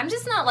I'm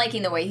just not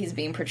liking the way he's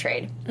being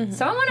portrayed. Mm-hmm.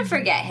 So I want to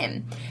forget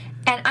him.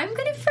 And I'm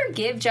going to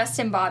forgive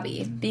Justin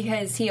Bobby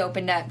because he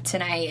opened up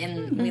tonight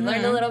and we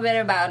learned a little bit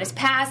about his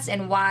past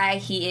and why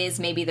he is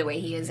maybe the way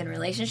he is in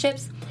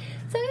relationships.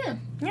 So, yeah.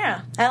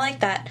 Yeah, I like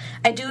that.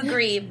 I do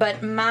agree,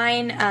 but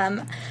mine,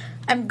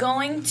 I'm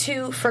going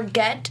to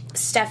forget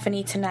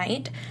Stephanie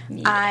tonight.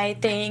 Yeah. I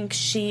think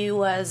she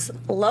was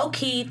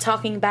low-key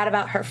talking bad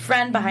about her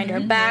friend behind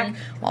her back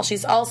while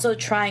she's also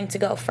trying to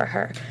go for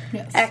her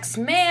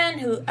ex-man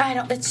who,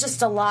 it's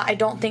just a lot. I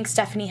don't think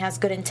Stephanie has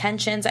good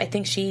intentions. I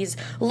think she's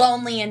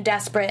lonely and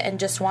desperate and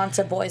just wants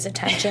a boy's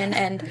attention,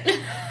 and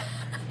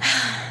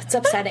it's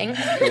upsetting.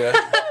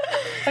 Yeah.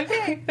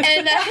 Okay.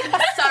 And,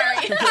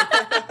 sorry.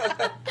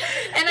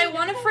 And I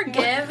want to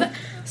forgive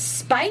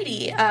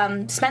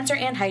Spidey, Spencer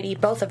and Heidi,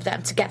 both of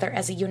them together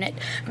as a unit,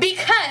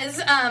 because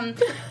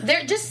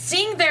they're just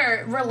seeing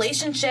their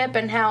relationship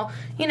and how,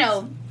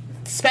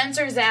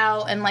 Spencer's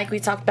out and like we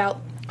talked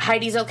about,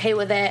 Heidi's okay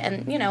with it,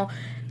 and,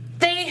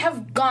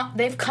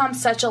 they've come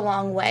such a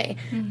long way.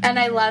 Mm-hmm. And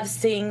I love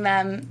seeing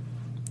them,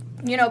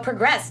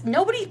 progress.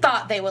 Nobody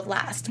thought they would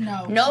last.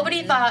 No.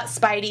 Nobody thought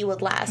Spidey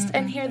would last. Mm-mm.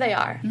 And here they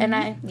are. Mm-hmm. And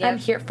I'm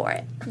here for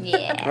it.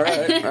 Yeah. All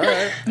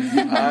right.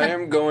 I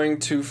am going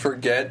to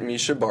forget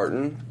Misha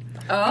Barton.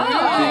 Oh.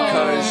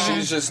 Because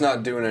she's just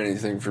not doing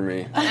anything for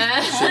me.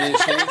 She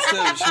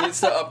needs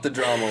to up the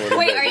drama a little bit.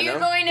 Wait, are you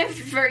going to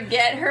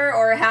forget her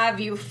or have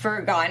you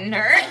forgotten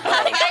her?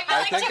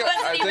 I think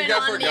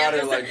I forgot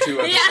her like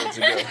 2 episodes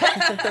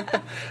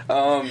ago.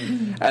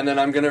 And then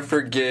I'm going to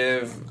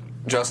forgive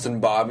Justin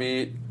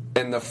Bobby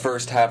in the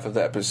first half of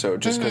the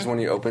episode, just because when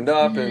he opened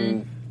up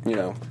and,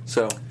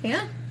 so.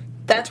 Yeah.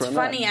 That's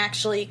funny,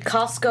 actually.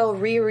 Costco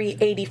Riri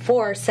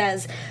 84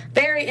 says,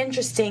 very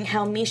interesting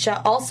how Misha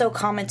also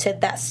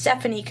commented that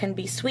Stephanie can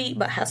be sweet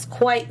but has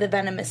quite the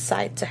venomous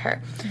side to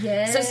her.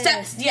 Yes. So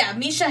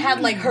Misha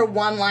had like her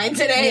one line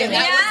today, and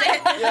that was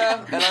it.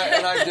 Yeah,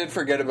 and I did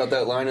forget about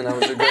that line, and that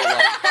was a great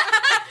line.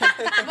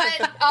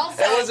 But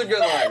also, it was a good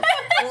line.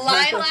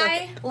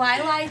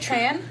 Lili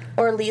Tran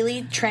or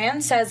Lily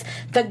Tran says,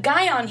 the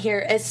guy on here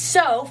is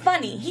so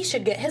funny. He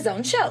should get his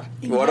own show.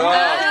 What up?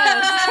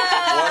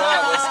 What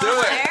up? Let's do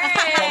it.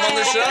 Hey. Come on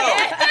the show.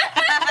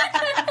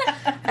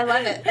 I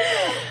love it.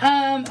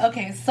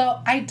 Okay,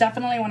 so I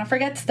definitely want to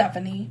forget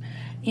Stephanie.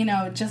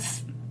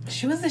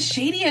 She was the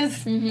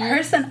shadiest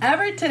person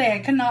ever today. I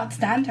could not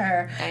stand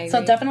her.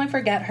 So definitely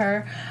forget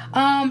her.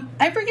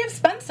 I forgive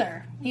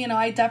Spencer.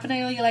 I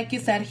definitely, like you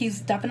said, he's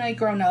definitely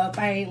grown up.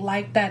 I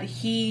like that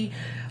he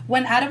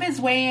went out of his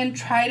way and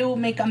tried to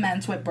make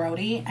amends with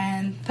Brody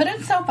and put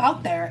himself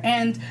out there.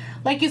 And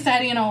like you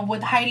said,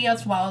 with Heidi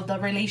as well, the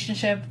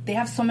relationship, they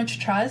have so much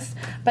trust.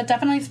 But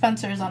definitely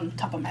Spencer is on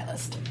top of my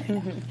list.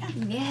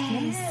 Mm-hmm. Yeah.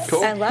 Yes.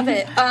 Cool. I love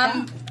it.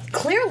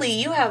 Clearly,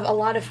 you have a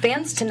lot of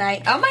fans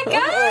tonight. Oh, my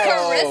God.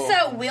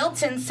 Carissa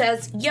Wilton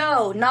says,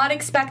 yo, not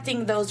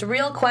expecting those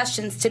real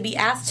questions to be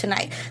asked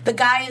tonight. The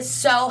guy is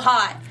so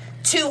hot.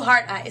 2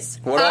 heart eyes.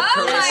 What up,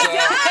 Carissa? My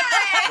God.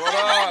 What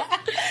up?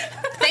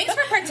 Thanks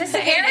for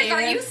participating. Eric,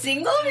 are you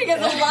single? Because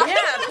a lot. Yeah,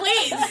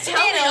 please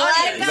tell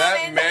me.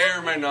 That may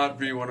or may not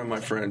be one of my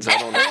friends. I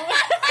don't know.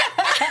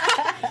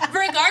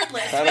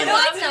 Regardless. I don't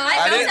know. It's not.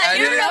 I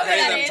didn't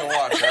pay them to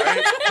watch,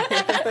 right?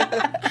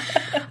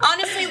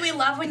 Honestly, we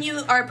love when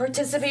you are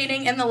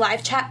participating in the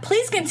live chat.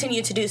 Please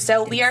continue to do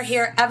so. We are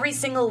here every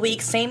single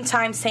week, same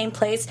time, same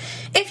place.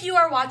 If you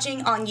are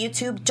watching on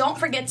YouTube, don't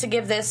forget to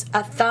give this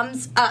a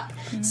thumbs up.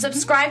 Mm-hmm.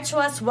 Subscribe to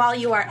us while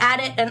you are at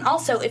it. And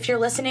also, if you're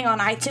listening on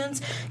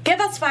iTunes, give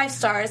us 5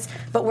 stars.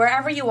 But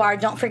wherever you are,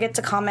 don't forget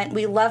to comment.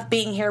 We love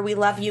being here. We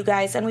love you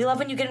guys. And we love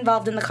when you get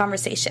involved in the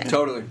conversation.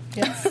 Totally.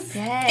 Yes.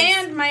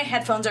 And my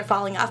headphones are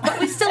falling off, but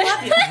we still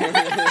love you.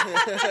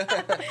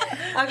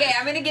 Okay,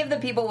 I'm going to give the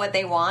people what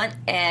they want,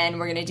 and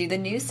we're going to do the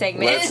news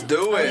segment. Let's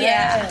do it.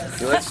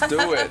 Yes. Let's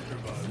do it.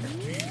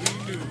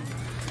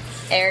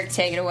 Eric,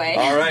 take it away.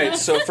 All right,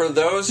 so for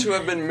those who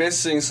have been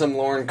missing some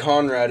Lauren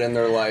Conrad in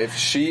their life,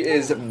 she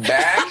is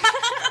back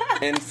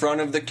in front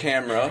of the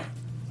camera,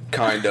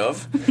 kind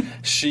of.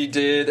 She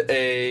did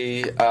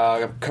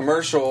a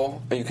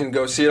commercial. You can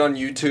go see it on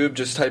YouTube.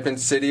 Just type in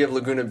City of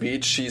Laguna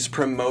Beach. She's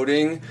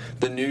promoting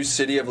the new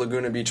City of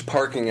Laguna Beach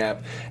parking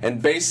app.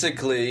 And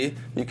basically,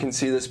 you can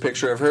see this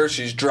picture of her.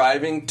 She's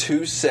driving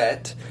to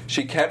set.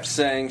 She kept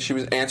saying, she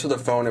would answer the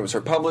phone. It was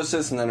her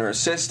publicist and then her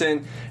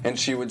assistant. And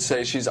she would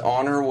say she's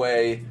on her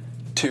way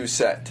to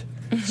set.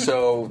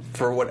 So,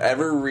 for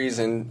whatever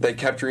reason, they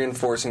kept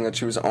reinforcing that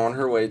she was on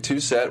her way to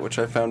set, which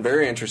I found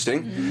very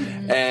interesting.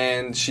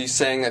 And she's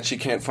saying that she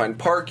can't find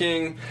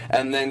parking.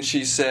 And then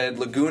she said,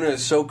 Laguna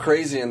is so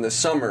crazy in the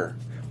summer,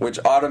 which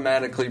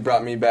automatically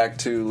brought me back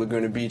to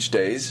Laguna Beach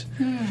days.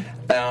 And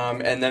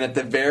then at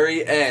the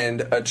very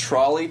end, a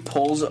trolley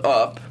pulls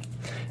up,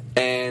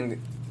 and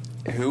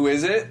who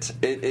is it?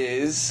 It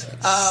is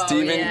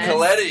Stephen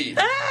Colletti.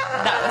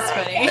 That was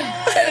funny.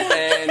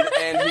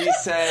 And he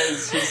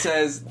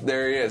says,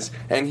 there he is.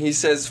 And he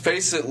says,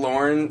 face it,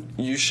 Lauren,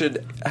 you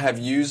should have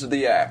used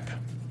the app.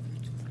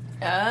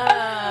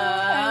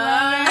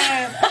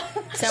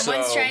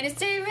 Someone's trying to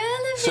stay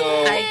relevant. So,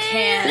 I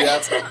can't.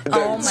 Yeah,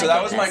 my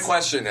that was my goodness.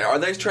 question. Are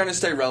they trying to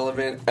stay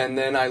relevant? And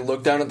then I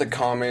look down at the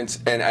comments,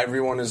 and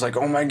everyone is like,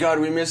 oh my god,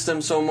 we missed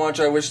them so much.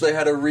 I wish they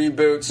had a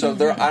reboot. So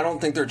I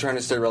don't think they're trying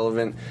to stay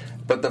relevant.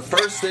 But the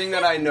first thing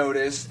that I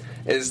noticed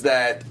is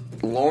that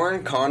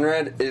Lauren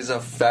Conrad is a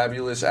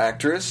fabulous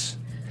actress.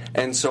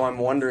 And so I'm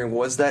wondering,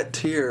 was that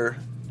tear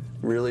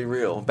really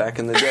real back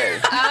in the day?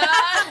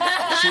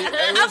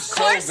 It was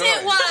so course good.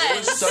 it was. It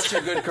was such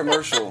a good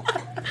commercial.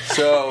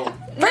 So,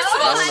 First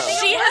of all, I don't know.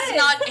 she has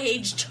not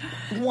aged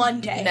one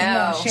day.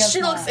 No.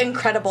 she looks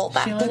incredible.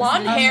 That She looks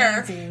blonde hair,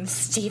 amazing.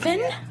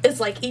 Steven, is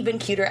like even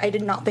cuter. I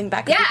did not think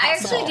that could Yeah, be I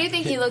possible. actually do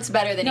think he looks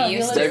better than No, he he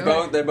used looks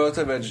to. they both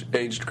have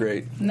aged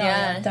great. No,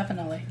 Yeah.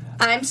 definitely.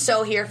 I'm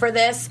so here for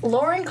this.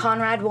 Lauren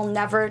Conrad will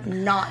never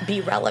not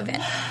be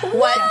relevant.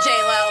 What,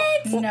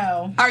 J-Lo?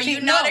 No. Are you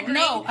not agreeing?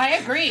 No, I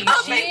agree.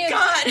 Oh my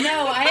God.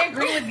 No, I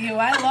agree with you.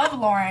 I love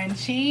Lauren.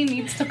 She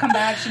needs to come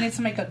back. She needs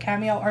to make a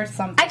cameo or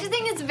something. I just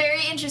think it's very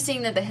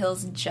interesting that The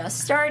Hills just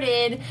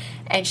started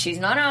and she's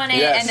not on it,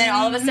 Yes. and then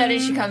all of a sudden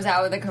she comes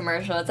out with a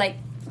commercial. It's like,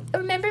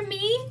 remember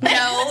me?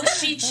 No,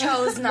 she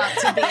chose not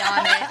to be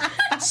on it.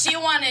 She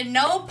wanted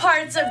no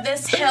parts of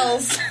this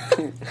Hills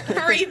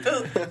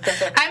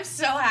reboot. I'm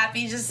so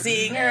happy just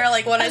seeing her.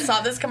 Like, when I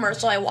saw this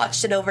commercial, I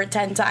watched it over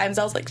 10 times.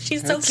 I was like,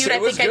 she's so cute. I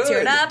was think I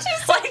good. teared up.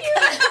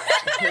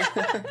 Like,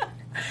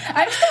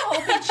 I'm still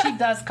hoping she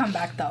does come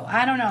back, though.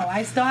 I don't know.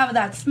 I still have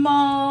that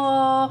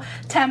small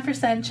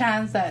 10%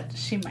 chance that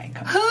she might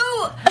come back.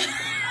 Who?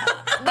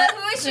 But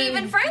who is she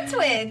even friends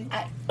with?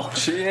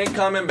 She ain't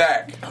coming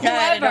back.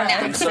 Whoever.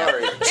 I'm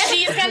sorry.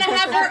 she's gonna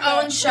have her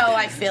own show,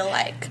 I feel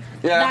like.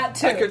 Yeah, That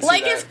too. I could see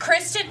Like, that. if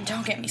Kristen...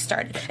 Don't get me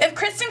started. If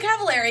Kristen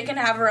Cavallari can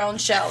have her own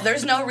show,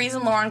 there's no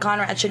reason Lauren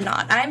Conrad should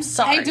not. I'm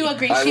sorry. I do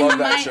agree. I She love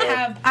that might show.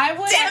 have. I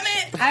would. Damn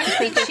it. I would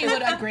think she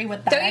would agree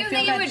with that. Don't I you feel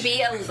think it that would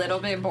be a little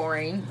bit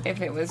boring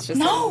if it was just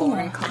No. a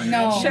Lauren Conrad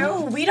No. show?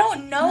 No, we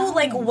don't know,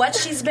 like, what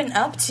she's been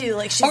up to.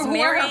 Like, she's Or who are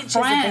her married, she has a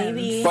friends.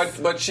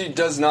 baby. But she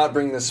does not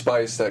bring the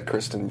spice that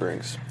Kristen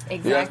brings.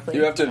 Exactly.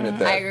 You have to admit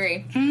that. I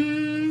agree.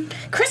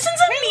 Kristen's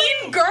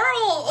a mean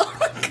girl.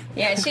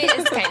 Yeah, she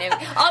is kind of.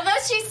 Although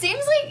she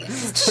seems like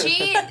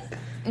she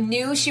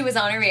knew she was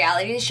on a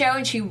reality show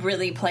and she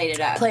really played it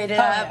up. Played it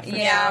up. You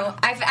know,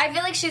 I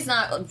feel like she's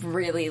not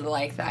really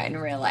like that in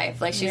real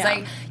life. Like, she's Yeah.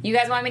 like, you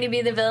guys want me to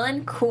be the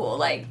villain? Cool.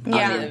 Like, I'll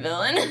Yeah. be the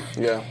villain.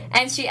 Yeah.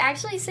 And she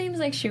actually seems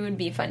like she would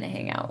be fun to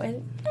hang out with,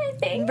 I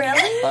think.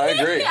 Really? I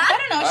agree. I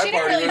don't know. I She didn't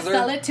party really with her.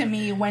 sell it to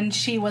me when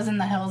she was in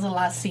the Hills the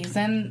last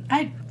season.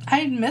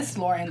 I missed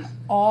Lauren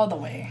all the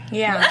way.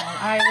 Yeah. You know,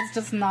 I was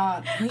just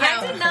not. I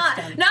did not.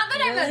 Not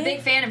that I'm a big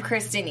fan of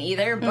Kristen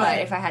either, but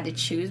if I had to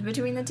choose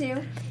between the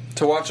two,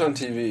 To watch on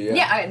TV, yeah.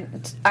 yeah,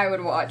 I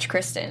would watch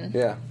Kristen.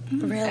 Yeah.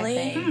 Really?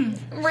 I think.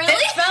 Really?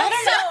 I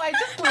don't know. I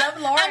just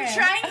love Lauren. I'm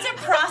trying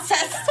to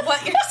process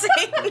what you're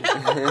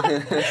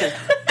saying.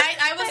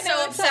 I was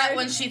so upset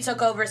when she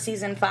took over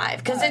season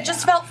 5 because it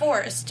just felt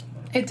forced.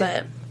 It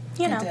did.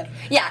 You It know. did.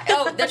 Yeah.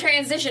 Oh, the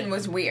transition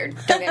was weird.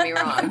 Don't get me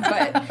wrong,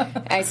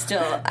 but I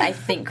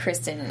think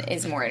Kristen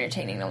is more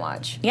entertaining to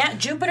watch. Yeah,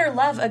 Jupiter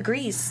Love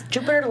agrees.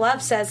 Jupiter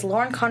Love says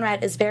Lauren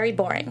Conrad is very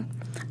boring.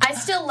 I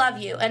still love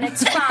you, and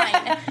it's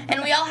fine.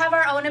 And we all have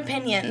our own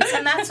opinions,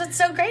 and that's what's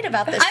so great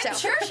about this show. I'm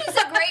sure she's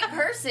a great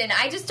person.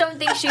 I just don't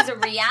think she's a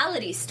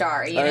reality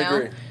star. You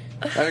know.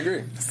 I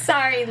agree.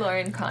 Sorry,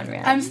 Lauren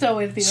Conrad. I'm still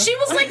with you. She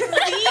was like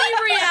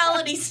the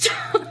reality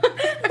star.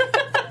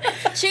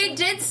 She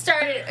did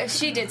start it.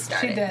 She did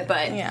start She it. did.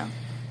 But Yeah.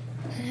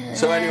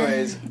 So,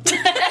 anyways,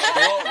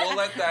 we'll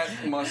let that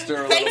muster a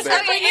little Thanks bit.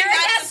 for bringing Eric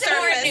that has to some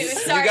more surface.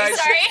 news.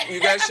 Sorry. You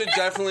guys should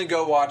definitely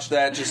go watch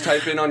that. Just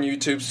type in on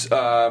YouTube's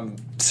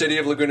City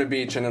of Laguna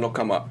Beach and it'll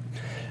come up.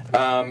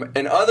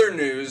 In other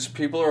news,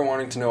 people are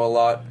wanting to know a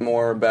lot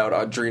more about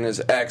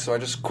Audrina's ex, so I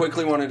just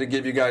quickly wanted to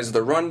give you guys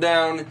the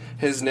rundown.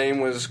 His name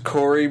was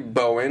Corey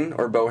Bowen,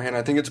 or Bohan,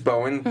 I think it's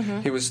Bowen.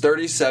 Mm-hmm. He was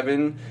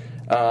 37.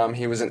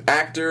 He was an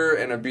actor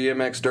and a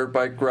BMX dirt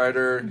bike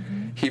rider.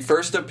 He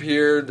first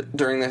appeared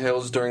during the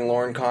Hills during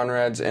Lauren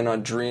Conrad's and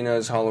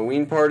Audrina's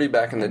Halloween party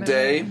back in the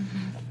day.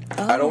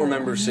 I don't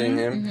remember seeing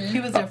him. He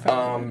was there for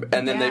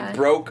and then they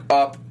broke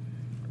up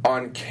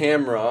on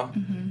camera,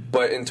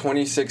 but in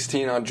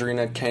 2016,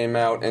 Audrina came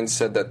out and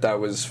said that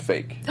was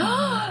fake.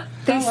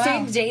 They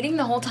stayed dating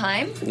the whole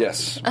time?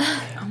 Yes.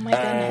 Oh my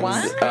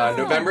goodness. Wow.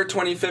 November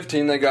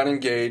 2015, they got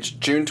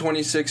engaged. June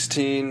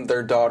 2016,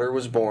 their daughter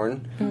was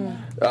born.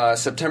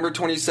 September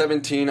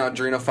 2017,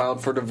 Audrina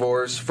filed for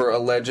divorce for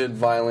alleged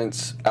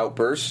violence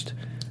outburst.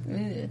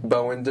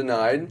 Bowen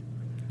denied.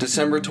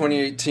 December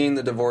 2018,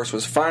 the divorce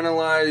was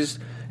finalized.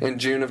 In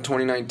June of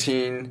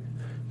 2019,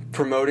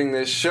 promoting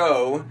this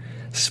show,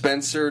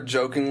 Spencer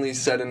jokingly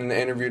said in an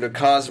interview to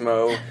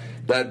Cosmo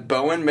that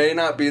Bowen may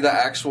not be the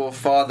actual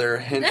father,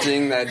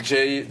 hinting that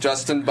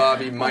Justin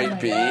Bobby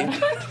might be.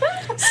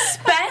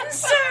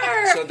 Spencer!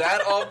 So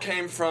that all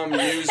came from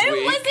Newsweek.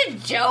 It was a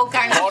joke,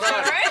 I'm Hold sure.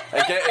 on.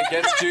 It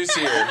gets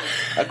juicier.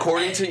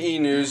 According to E!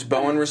 News,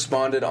 Bowen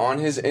responded on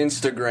his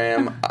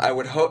Instagram, I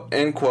would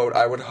end quote,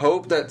 I would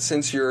hope that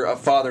since you're a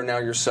father now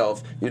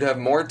yourself, you'd have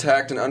more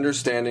tact and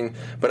understanding,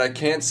 but I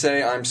can't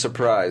say I'm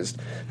surprised.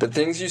 The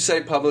things you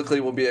say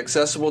publicly will be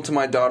accessible to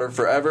my daughter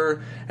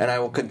forever, and I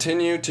will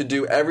continue to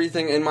do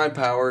everything in my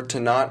power to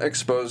not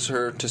expose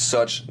her to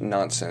such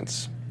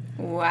nonsense.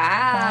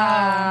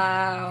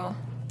 Wow.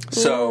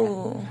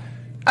 So...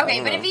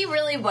 Okay, but if he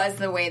really was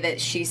the way that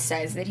she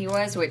says that he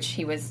was, which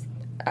he was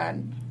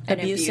an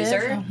Abusive?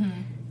 abuser,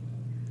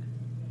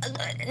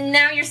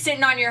 now you're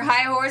sitting on your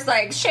high horse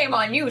like, shame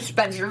on you,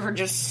 Spencer, for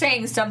just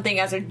saying something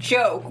as a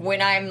joke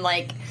when I'm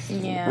like...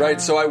 Yeah.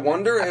 Right, so I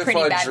wonder if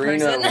pretty bad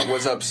Audrina person.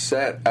 was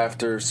upset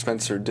after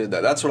Spencer did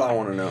that. That's what I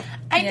want to know.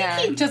 I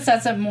think he just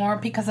does it more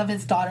because of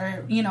his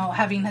daughter,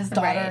 having his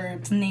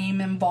daughter's name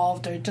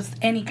involved or just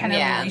any kind of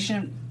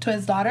relation to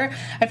his daughter.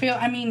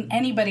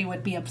 Anybody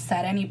would be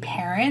upset, any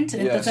parent.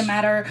 It doesn't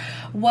matter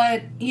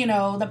what,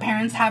 the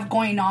parents have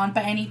going on,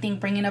 but anything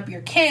bringing up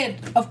your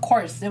kid, of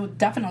course, it would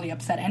definitely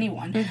upset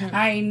anyone.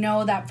 I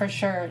know that for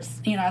sure,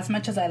 as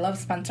much as I love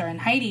Spencer and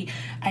Heidi,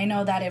 I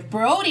know that if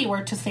Brody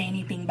were to say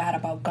anything bad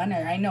about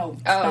Gunnar, I know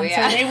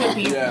Spencer, they would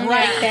be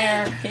right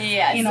there,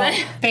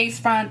 Yes. face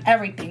front,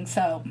 everything.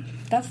 So...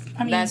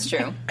 That's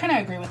true. I kind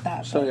of agree with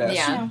that. So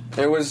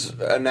it was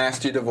a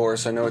nasty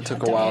divorce. I know it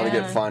took a while to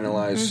get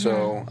finalized,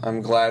 so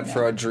I'm glad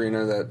for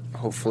Audrina that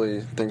hopefully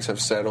things have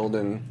settled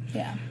and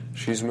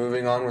she's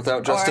moving on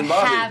without Justin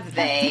Bobby. Have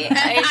they?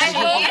 I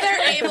hope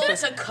they're able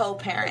to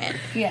co-parent.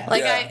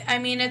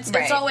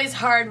 It's always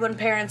hard when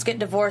parents get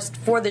divorced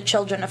for the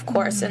children, of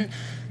course, and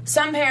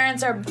some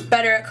parents are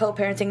better at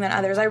co-parenting than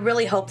others. I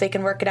really hope they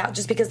can work it out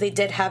just because they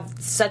did have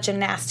such a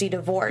nasty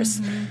divorce.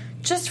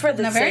 Just for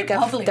the sake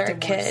of their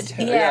kid.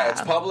 Yeah,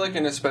 it's public,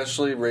 and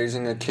especially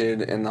raising a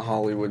kid in the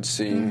Hollywood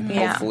scene.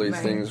 Hopefully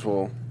things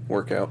will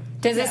work out.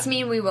 Does this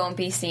mean we won't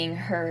be seeing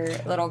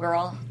her little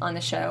girl on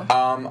the show?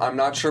 I'm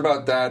not sure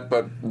about that,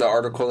 but the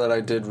article that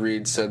I did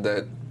read said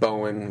that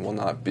Bowen will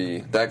not be,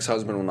 the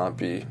ex-husband will not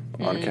be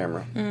on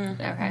camera.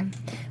 Okay.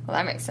 Well,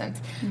 that makes sense.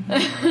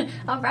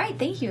 All right.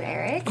 Thank you,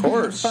 Eric. Of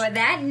course. For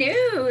that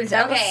news.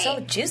 That was so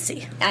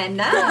juicy. I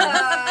know.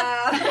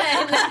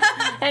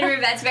 and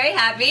Rivette's very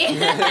happy.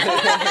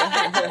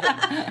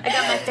 I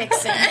got my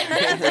fix in.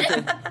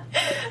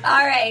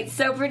 All right.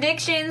 So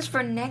predictions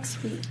for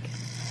next week.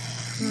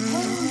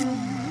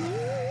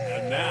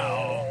 And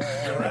now,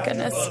 oh my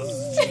goodness.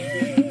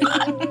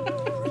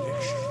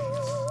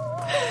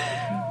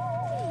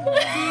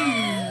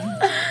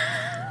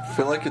 I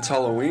feel like it's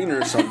Halloween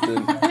or something.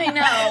 I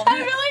know.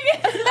 I feel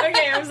like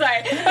okay, I'm sorry.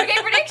 Okay,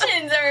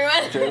 predictions,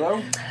 everyone.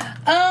 J-Lo?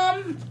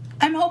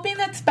 I'm hoping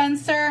that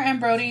Spencer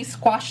and Brody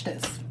squash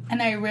this.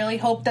 And I really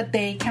hope that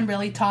they can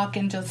really talk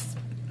and just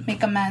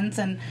make amends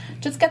and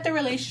just get the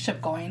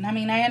relationship going.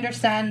 I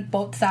understand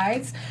both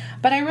sides,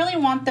 but I really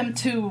want them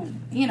to,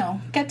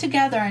 get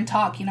together and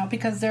talk,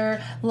 because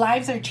their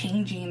lives are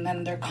changing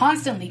and they're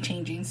constantly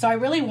changing. So I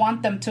really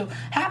want them to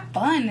have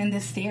fun in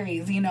this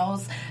series,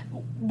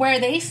 where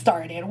they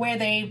started, where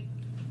they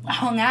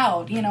hung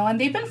out, and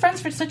they've been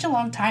friends for such a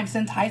long time,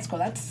 since high school.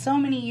 That's so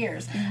many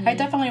years. I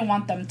definitely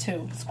want them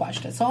to squash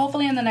this. So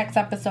hopefully in the next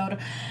episode,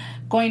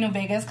 going to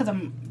Vegas, because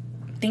I'm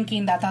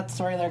thinking that that's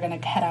where they're going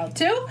to head out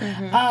to,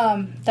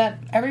 that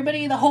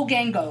everybody, the whole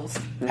gang goes.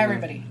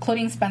 Everybody,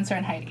 including Spencer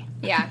and Heidi.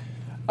 Yeah.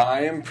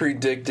 I am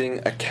predicting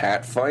a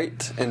cat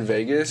fight in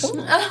Vegas.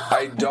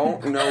 I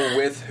don't know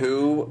with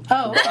who,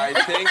 but I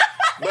think...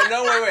 But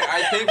no, wait.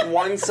 I think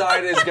one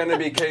side is going to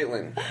be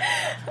Caitlyn.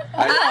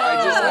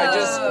 I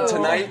just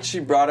tonight she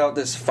brought out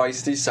this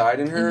feisty side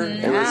in her.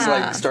 It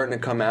was starting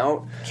to come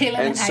out. Caitlyn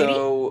and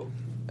so...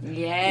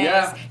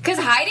 Yes. Because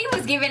Heidi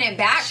was giving it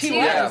back, too.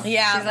 Yeah.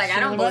 She's like, I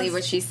don't believe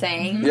what she's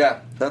saying. Yeah,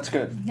 that's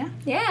good.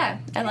 Yeah,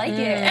 I like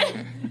it.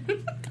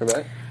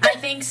 Right? I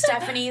think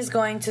Stephanie's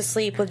going to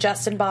sleep with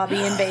Justin Bobby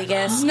in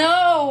Vegas.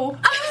 No!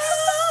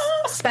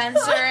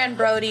 Spencer and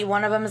Brody,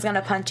 one of them is going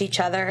to punch each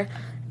other.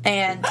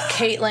 And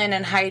Caitlyn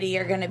and Heidi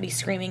are going to be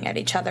screaming at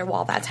each other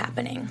while that's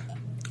happening.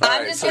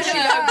 I'm just going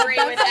to agree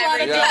with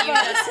everything you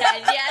just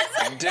said. Yes.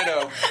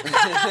 Ditto.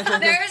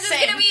 There's just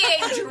going to be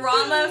a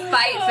drama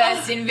fight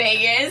fest in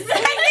Vegas.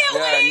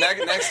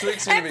 Next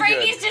week's going to be good. And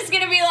Frankie's just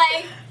going to be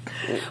like,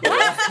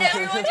 what?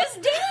 Everyone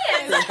just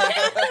dance.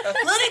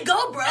 Let it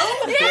go, bro.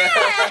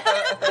 Yeah.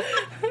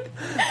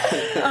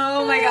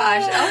 Oh my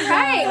gosh. All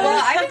right.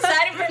 Well, I'm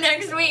excited for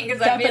next week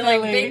because I feel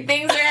like big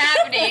things are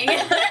happening.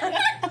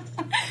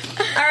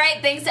 All right.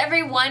 Thanks,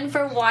 everyone,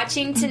 for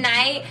watching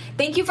tonight.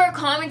 Thank you for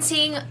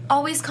commenting.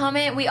 Always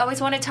comment. We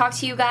always want to talk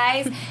to you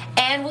guys.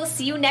 And we'll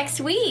see you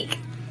next week.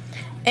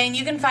 And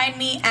you can find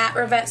me at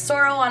Rivette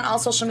Soro on all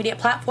social media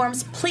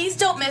platforms. Please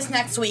don't miss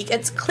next week.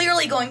 It's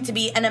clearly going to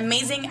be an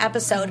amazing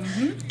episode.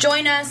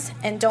 Join us,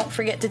 and don't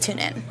forget to tune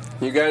in.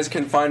 You guys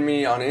can find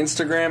me on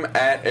Instagram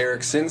at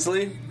Eric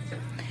Sinsley.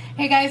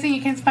 Hey guys, and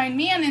you can find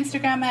me on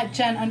Instagram at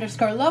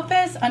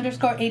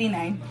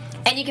Jen_Lopez_89.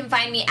 And you can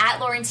find me at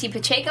Lauren T.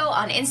 Pacheco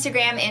on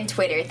Instagram and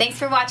Twitter. Thanks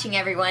for watching,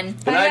 everyone.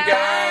 Good night,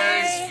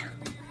 guys.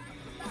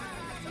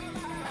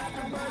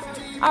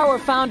 Our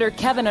founder,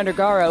 Kevin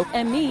Undergaro,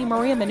 and me,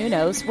 Maria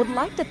Menounos, would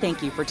like to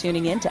thank you for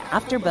tuning in to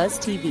AfterBuzz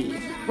TV.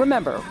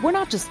 Remember, we're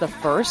not just the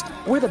first,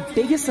 we're the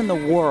biggest in the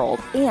world,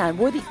 and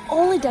we're the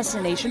only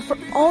destination for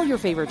all your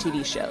favorite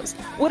TV shows.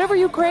 Whatever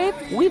you crave,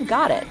 we've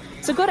got it.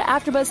 So go to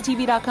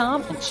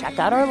AfterBuzzTV.com and check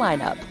out our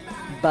lineup.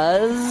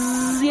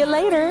 Buzz you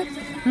later.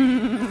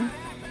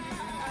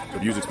 The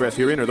views expressed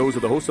herein are those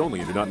of the hosts only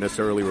and do not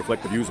necessarily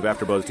reflect the views of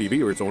AfterBuzz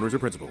TV or its owners or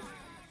principals.